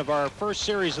 1 of our first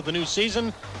series of the new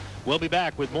season. We'll be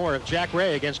back with more of Jack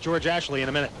Ray against George Ashley in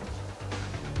a minute.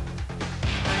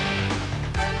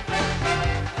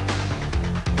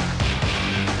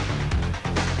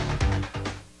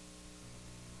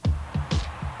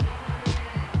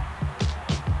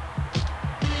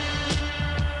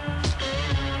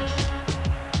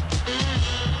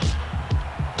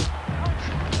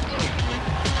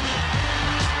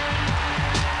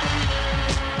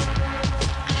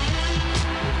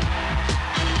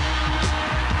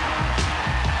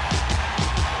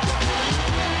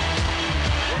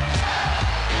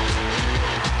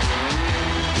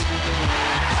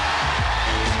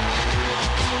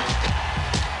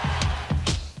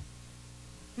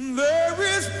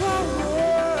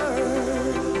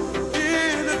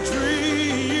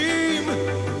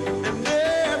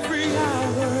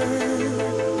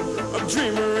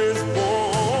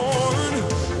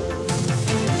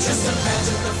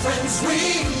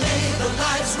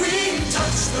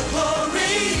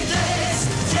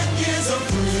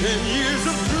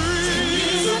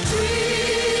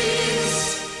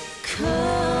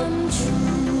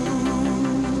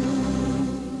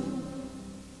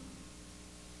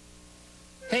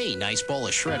 nice bowl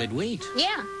of shredded wheat.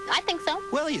 Yeah, I think so.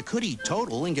 Well, you could eat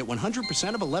total and get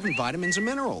 100% of 11 vitamins and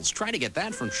minerals. Try to get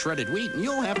that from shredded wheat, and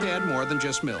you'll have to add more than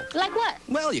just milk. Like what?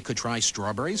 Well, you could try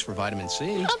strawberries for vitamin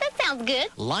C. Oh, that sounds good.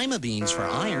 Lima beans for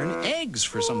iron, eggs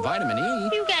for some vitamin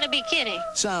E. You gotta be kidding.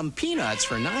 Some peanuts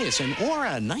for niacin, or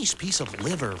a nice piece of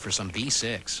liver for some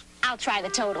B6. I'll try the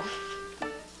total.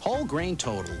 Whole grain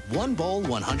total, one bowl,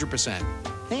 100%.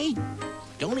 Hey,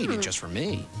 don't eat it just for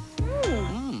me.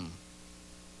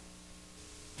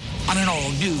 On an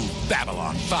all-new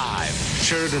Babylon 5.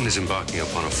 Sheridan is embarking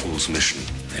upon a fool's mission.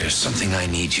 There's something I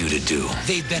need you to do.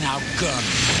 They've been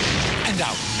outgunned and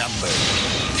outnumbered.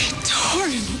 They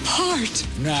tore him apart.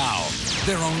 Now,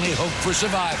 their only hope for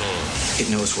survival,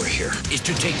 It knows we're here. is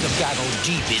to take the battle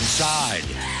deep inside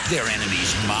their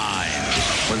enemy's mind.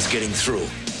 One's getting through.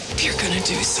 You're gonna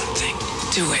do something.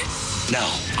 Do it. Now.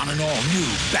 On an all-new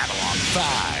Babylon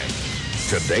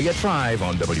 5. Today at 5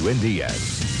 on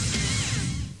WNDS.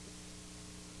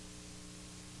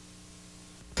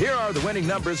 Here are the winning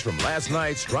numbers from last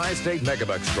night's Tri-State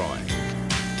Megabucks drawing.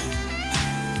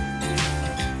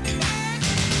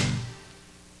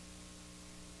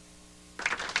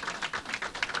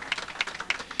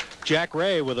 Jack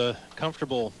Ray with a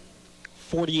comfortable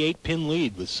 48-pin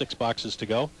lead with 6 boxes to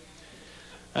go.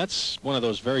 That's one of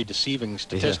those very deceiving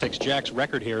statistics. Yeah. Jack's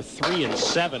record here, 3 and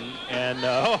 7, and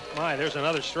oh my, there's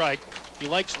another strike. He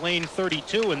likes lane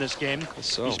 32 in this game.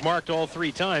 So. He's marked all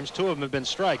 3 times. 2 of them have been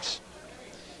strikes.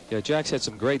 Yeah, Jack's had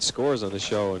some great scores on the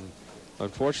show, and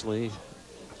unfortunately,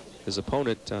 his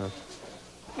opponent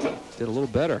did a little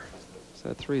better. So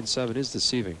that 3 and 7 is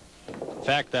deceiving. In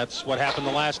fact, that's what happened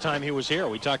the last time he was here.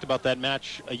 We talked about that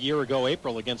match a year ago,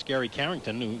 April, against Gary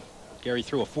Carrington, who Gary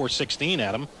threw a 416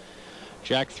 at him.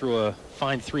 Jack threw a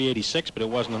fine 386, but it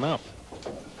wasn't enough.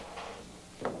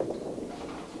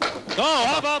 Oh,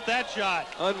 how about that shot?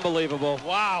 Unbelievable.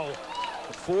 Wow.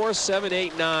 4, 7,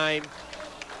 8, 9.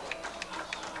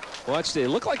 Watch, it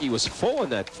looked like he was full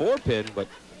in that 4-pin, but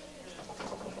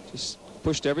just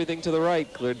pushed everything to the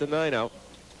right, cleared the 9 out.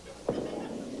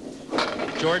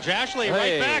 George Ashley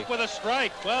Hey. right back with a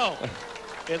strike. Well,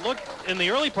 it looked in the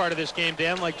early part of this game,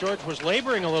 Dan, like George was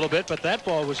laboring a little bit, but that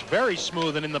ball was very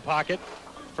smooth and in the pocket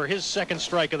for his second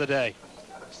strike of the day.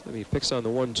 So he picks on the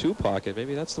 1-2 pocket.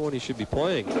 Maybe that's the one he should be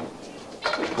playing.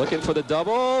 Looking for the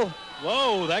double.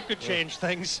 Whoa, that could change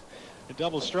things. A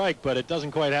double strike, but it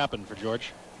doesn't quite happen for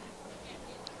George.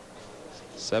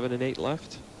 7 and 8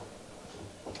 left.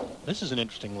 This is an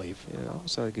interesting leave. Yeah,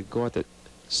 so I could go at the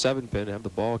 7-pin, have the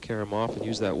ball carry him off, and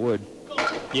use that wood.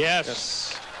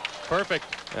 Yes. Perfect.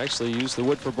 Actually, use the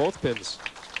wood for both pins.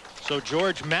 So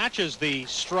George matches the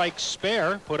strike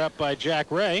spare put up by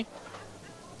Jack Ray.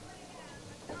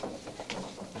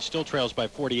 He still trails by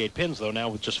 48 pins, though, now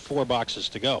with just 4 boxes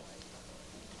to go.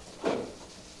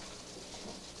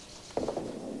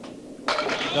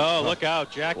 Oh, look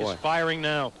out. Jack is firing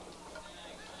now.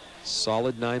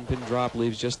 Solid 9-pin drop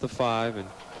leaves just the 5. And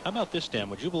how about this,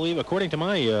 Dan? Would you believe, according to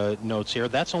my notes here,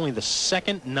 that's only the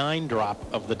second 9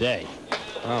 drop of the day.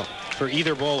 Oh. For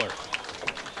either bowler.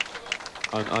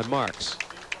 On marks?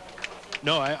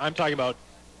 No, I'm talking about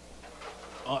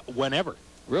whenever.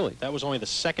 Really? That was only the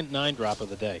second 9 drop of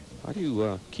the day. How do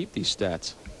you keep these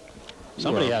stats?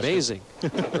 Somebody you are has amazing.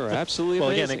 You're absolutely well,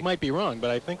 amazing. Again, it might be wrong, but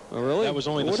I think really? that was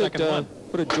only the second one.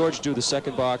 What did George do the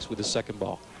second box with the second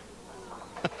ball?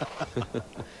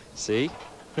 See?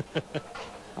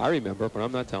 I remember, but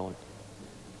I'm not telling.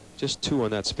 Just 2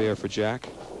 on that spare for Jack.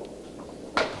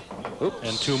 Oops.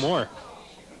 And 2 more.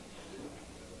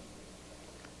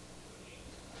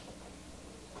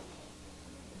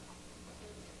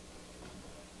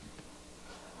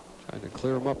 Trying to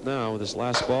clear him up now with his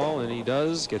last ball, and he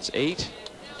does. Gets 8.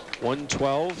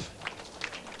 112.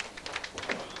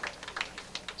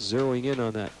 Zeroing in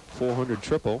on that 400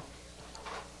 triple.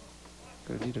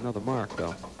 Gonna need another mark,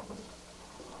 though.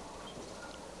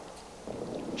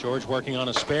 George working on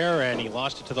a spare, and he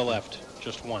lost it to the left.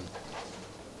 Just 1.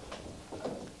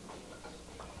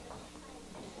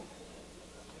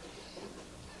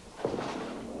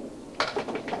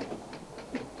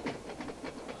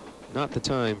 Not the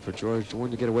time for George.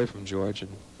 Wanted to get away from George.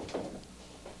 And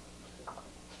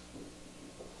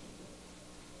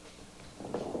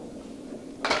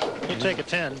he'll take a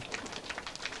 10.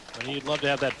 And he'd love to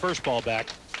have that first ball back.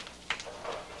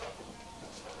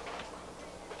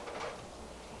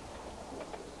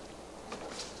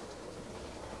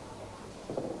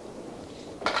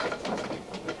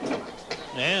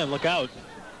 And look out.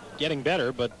 Getting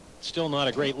better, but still not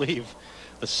a great leave.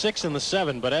 The 6 and the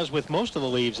 7, but as with most of the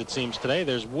leaves, it seems today,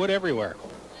 there's wood everywhere.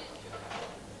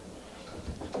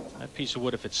 That That piece of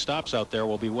wood, if it stops out there,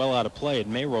 will be well out of play. It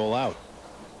may roll out.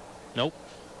 Nope.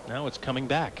 Now it's coming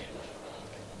back.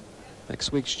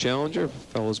 Next week's challenger,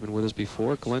 fellow's been with us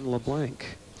before, Glenn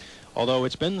LeBlanc. Although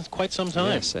it's been quite some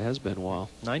time. Yes, it has been a while.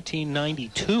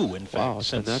 1992, in fact. Wow,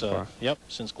 it's been that far. Yep,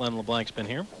 since Glenn LeBlanc's been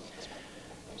here.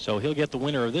 So he'll get the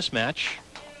winner of this match.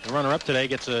 The runner-up today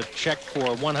gets a check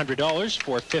for $100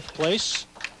 for 5th place.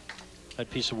 That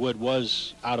piece of wood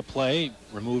was out of play,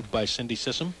 removed by Cindy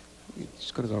Sissom.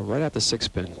 He's going to go right at the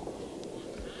 6-pin. And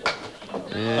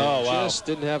oh, wow. Just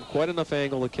didn't have quite enough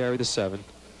angle to carry the 7.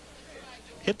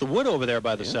 Hit the wood over there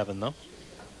by the 7, though.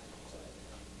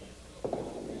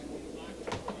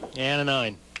 And a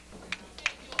 9.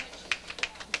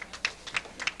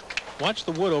 Watch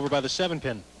the wood over by the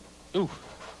 7-pin. Ooh.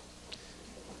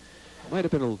 Might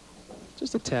have been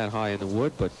just a tad high in the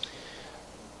wood, but...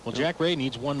 Well, Jack Ray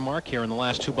needs 1 mark here in the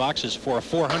last 2 boxes for a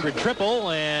 400 triple,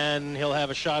 and he'll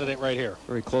have a shot at it right here.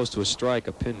 Very close to a strike.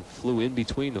 A pin flew in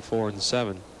between the 4 and the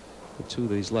 7. The 2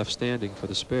 that he's left standing for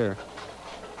the spare.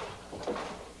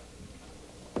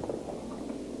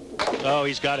 Oh,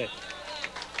 he's got it.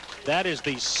 That is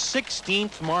the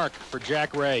 16th mark for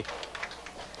Jack Ray.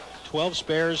 12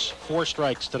 spares, 4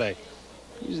 strikes today.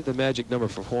 Usually the magic number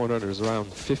for 400 is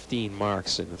around 15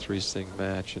 marks in the 3-sting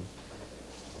match. And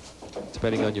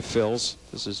depending on your fills,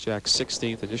 this is Jack's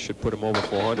 16th, and this should put him over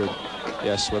 400.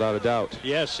 Yes, without a doubt.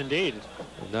 Yes, indeed.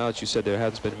 And now that you said there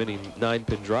hasn't been many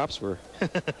 9-pin drops, we're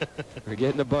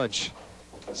getting a bunch.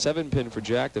 7-pin for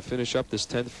Jack to finish up this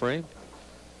 10th frame.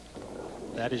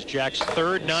 That is Jack's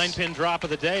 3rd 9-pin drop of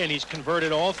the day, and he's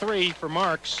converted all 3 for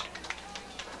marks.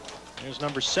 There's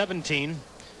number 17.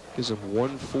 Gives him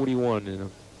 141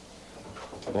 in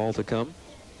a ball to come.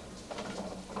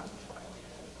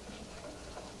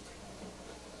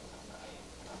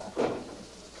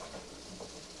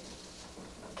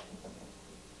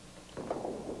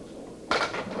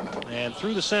 And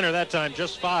through the center that time,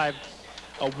 just 5.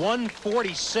 A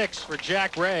 146 for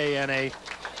Jack Ray and a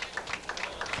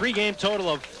 3-game total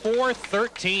of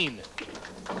 413.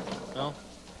 Well,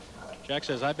 Jack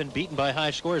says, I've been beaten by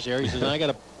high scores here. He says, I got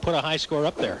to put a high score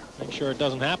up there. Make sure it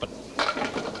doesn't happen.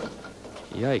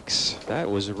 Yikes. That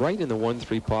was right in the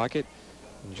 1-3 pocket.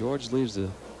 And George leaves the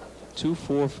 2,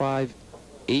 4, 5,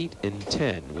 8, and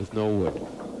 10 with no wood.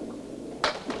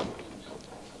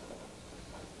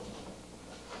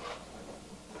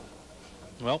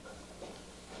 Well,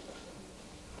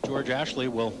 George Ashley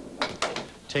will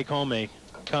take home a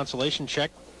consolation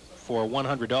check for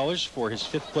 $100 for his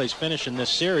 5th place finish in this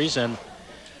series, and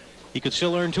he could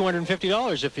still earn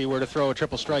 $250 if he were to throw a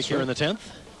triple strike here in the 10th.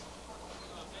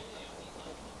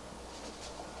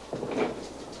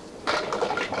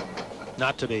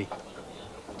 Not to be.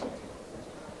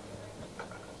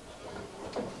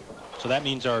 So that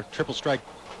means our triple strike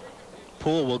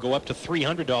pool will go up to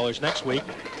 $300 next week.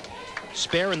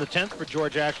 Spare in the 10th for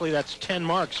George Ashley. That's 10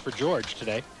 marks for George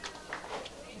today.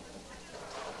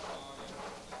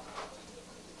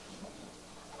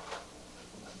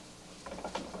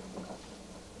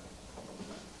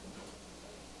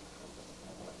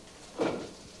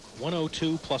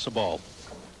 $102 plus a ball.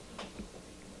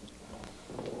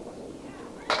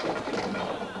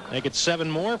 Make it 7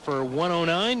 more for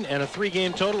 109 and a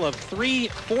 3-game total of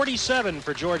 347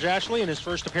 for George Ashley in his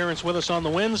first appearance with us on the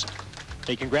Wins.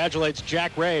 He congratulates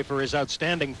Jack Ray for his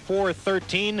outstanding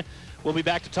 413. We'll be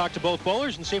back to talk to both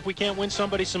bowlers and see if we can't win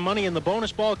somebody some money in the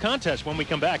bonus ball contest when we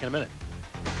come back in a minute.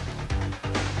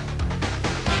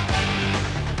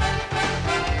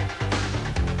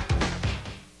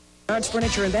 Bernard's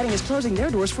Furniture and Bedding is closing their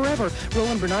doors forever.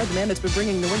 Roland Bernard, the man that's been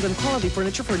bringing New England quality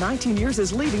furniture for 19 years,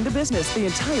 is leaving the business. The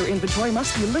entire inventory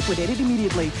must be liquidated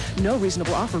immediately. No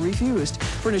reasonable offer refused.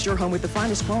 Furnish your home with the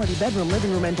finest quality bedroom,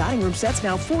 living room, and dining room sets,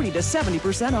 now 40 to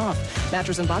 70% off.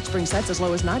 Mattress and box spring sets as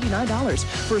low as $99.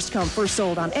 First come, first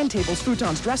sold on end tables,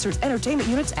 futons, dressers, entertainment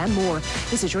units, and more.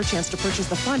 This is your chance to purchase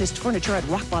the finest furniture at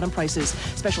rock-bottom prices.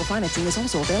 Special financing is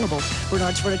also available.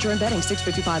 Bernard's Furniture and Bedding,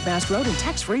 655 Mast Road in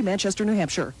tax-free Manchester, New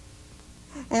Hampshire.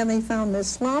 And they found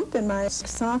this lump in my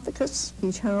esophagus.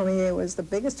 He told me it was the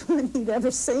biggest one he'd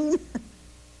ever seen.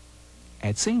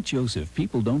 At St. Joseph,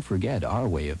 people don't forget our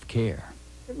way of care.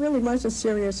 It really was a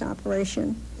serious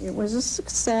operation. It was a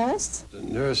success. The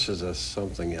nurses are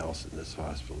something else in this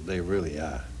hospital. They really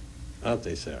are. Aren't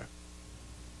they, Sarah?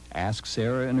 Ask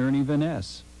Sarah and Ernie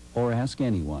Vaness, or ask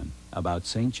anyone about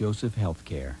St. Joseph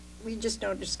Healthcare. We just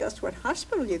don't discuss what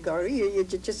hospital you go to. You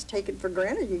just take it for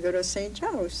granted. You go to St.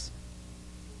 Joe's.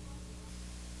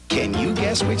 Can you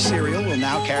guess which cereal will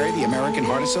now carry the American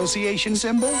Heart Association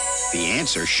symbol? The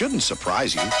answer shouldn't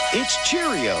surprise you. It's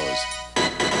Cheerios.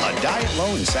 A diet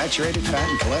low in saturated fat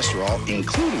and cholesterol,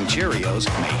 including Cheerios,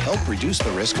 may help reduce the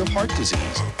risk of heart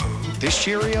disease. This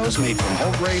Cheerios, made from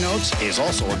whole grain oats, is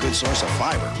also a good source of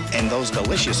fiber. And those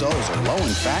delicious O's are low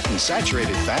in fat and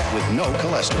saturated fat with no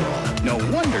cholesterol. No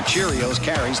wonder Cheerios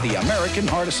carries the American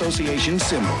Heart Association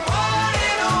symbol.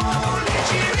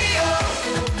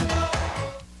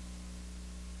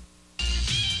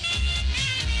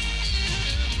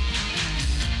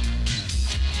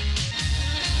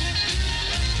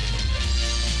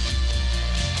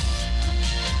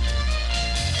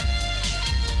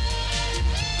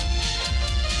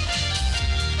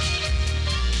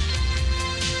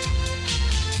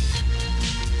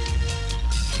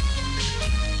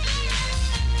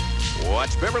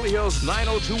 Watch Beverly Hills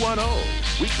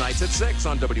 90210, weeknights at 6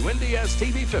 on WNDS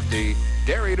TV 50,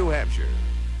 Derry, New Hampshire.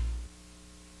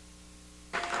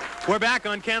 We're back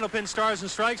on Candlepin Stars and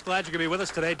Strikes. Glad you could be with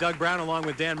us today. Doug Brown along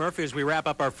with Dan Murphy as we wrap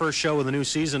up our first show of the new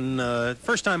season.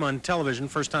 First time on television,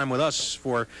 first time with us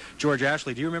for George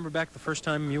Ashley. Do you remember back the first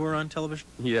time you were on television?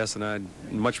 Yes, and I'd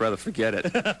much rather forget it.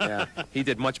 Yeah, he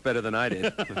did much better than I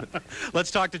did.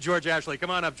 Let's talk to George Ashley. Come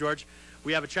on up, George.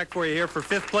 We have a check for you here for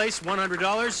 5th place,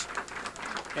 $100.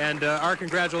 And our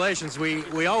congratulations. We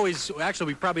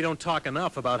probably don't talk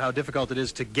enough about how difficult it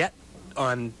is to get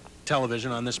on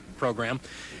television on this program.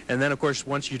 And then, of course,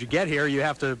 once you get here, you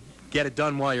have to get it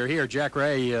done while you're here. Jack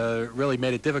Ray really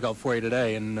made it difficult for you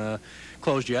today and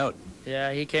closed you out.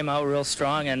 Yeah, he came out real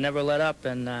strong and never let up,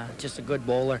 and just a good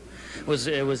bowler. It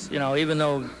was, you know, even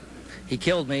though he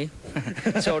killed me,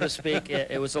 so to speak,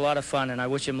 it was a lot of fun, and I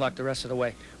wish him luck the rest of the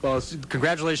way. Well,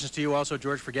 congratulations to you also,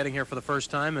 George, for getting here for the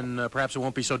first time, and perhaps it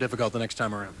won't be so difficult the next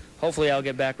time around. Hopefully I'll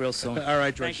get back real soon. All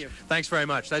right, George. Thank you. Thanks very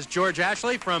much. That's George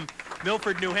Ashley from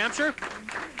Milford, New Hampshire.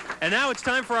 And now it's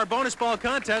time for our bonus ball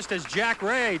contest as Jack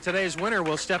Ray, today's winner,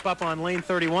 will step up on lane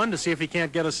 31 to see if he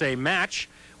can't get us a match.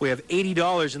 We have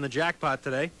 $80 in the jackpot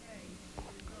today.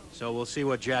 So we'll see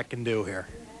what Jack can do here.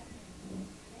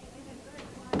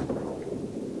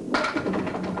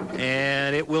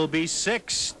 And it will be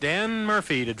 6. Dan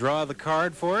Murphy to draw the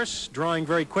card for us, drawing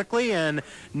very quickly, and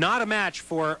not a match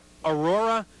for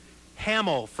Aurora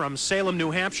Hamill from Salem,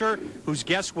 New Hampshire, whose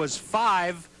guess was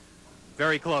 5.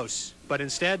 Very close. But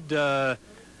instead, Aurora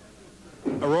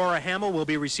Hamill will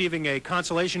be receiving a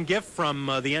consolation gift from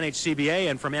the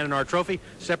NHCBA and from N&R Trophy.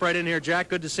 Step right in here, Jack.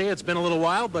 Good to see you. It's been a little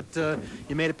while, but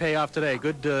you made it pay off today.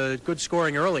 Good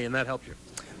scoring early, and that helped you.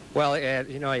 Well,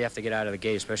 you know, you have to get out of the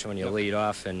gate, especially when you lead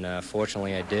off, and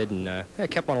fortunately I did, and I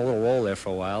kept on a little roll there for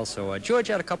a while. So George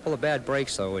had a couple of bad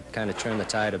breaks, though. It kind of turned the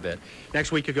tide a bit.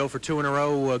 Next week you go for 2 in a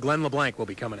row. Glenn LeBlanc will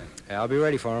be coming in. Yeah, I'll be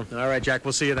ready for him. All right, Jack,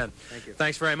 we'll see you then. Thank you.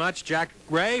 Thanks very much. Jack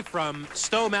Ray from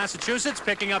Stowe, Massachusetts,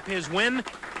 picking up his win.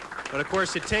 But, of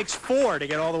course, it takes 4 to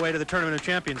get all the way to the Tournament of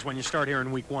Champions when you start here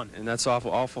in week 1. And that's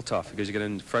awful tough because you get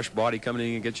a fresh body coming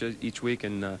in and get you each week,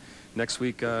 and next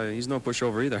week he's no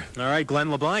pushover either. All right,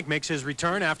 Glenn LeBlanc makes his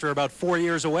return after about 4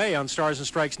 years away on Stars and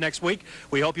Strikes next week.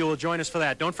 We hope you will join us for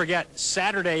that. Don't forget,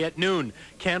 Saturday at noon,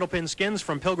 Candlepin Skins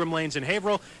from Pilgrim Lanes in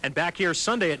Haverhill, and back here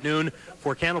Sunday at noon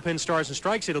for Candlepin Stars and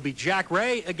Strikes. It'll be Jack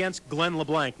Ray against Glenn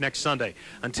LeBlanc next Sunday.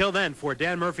 Until then, for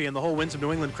Dan Murphy and the whole Winds of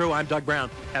New England crew, I'm Doug Brown.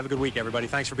 Have a good week, everybody.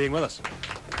 Thanks for being with us.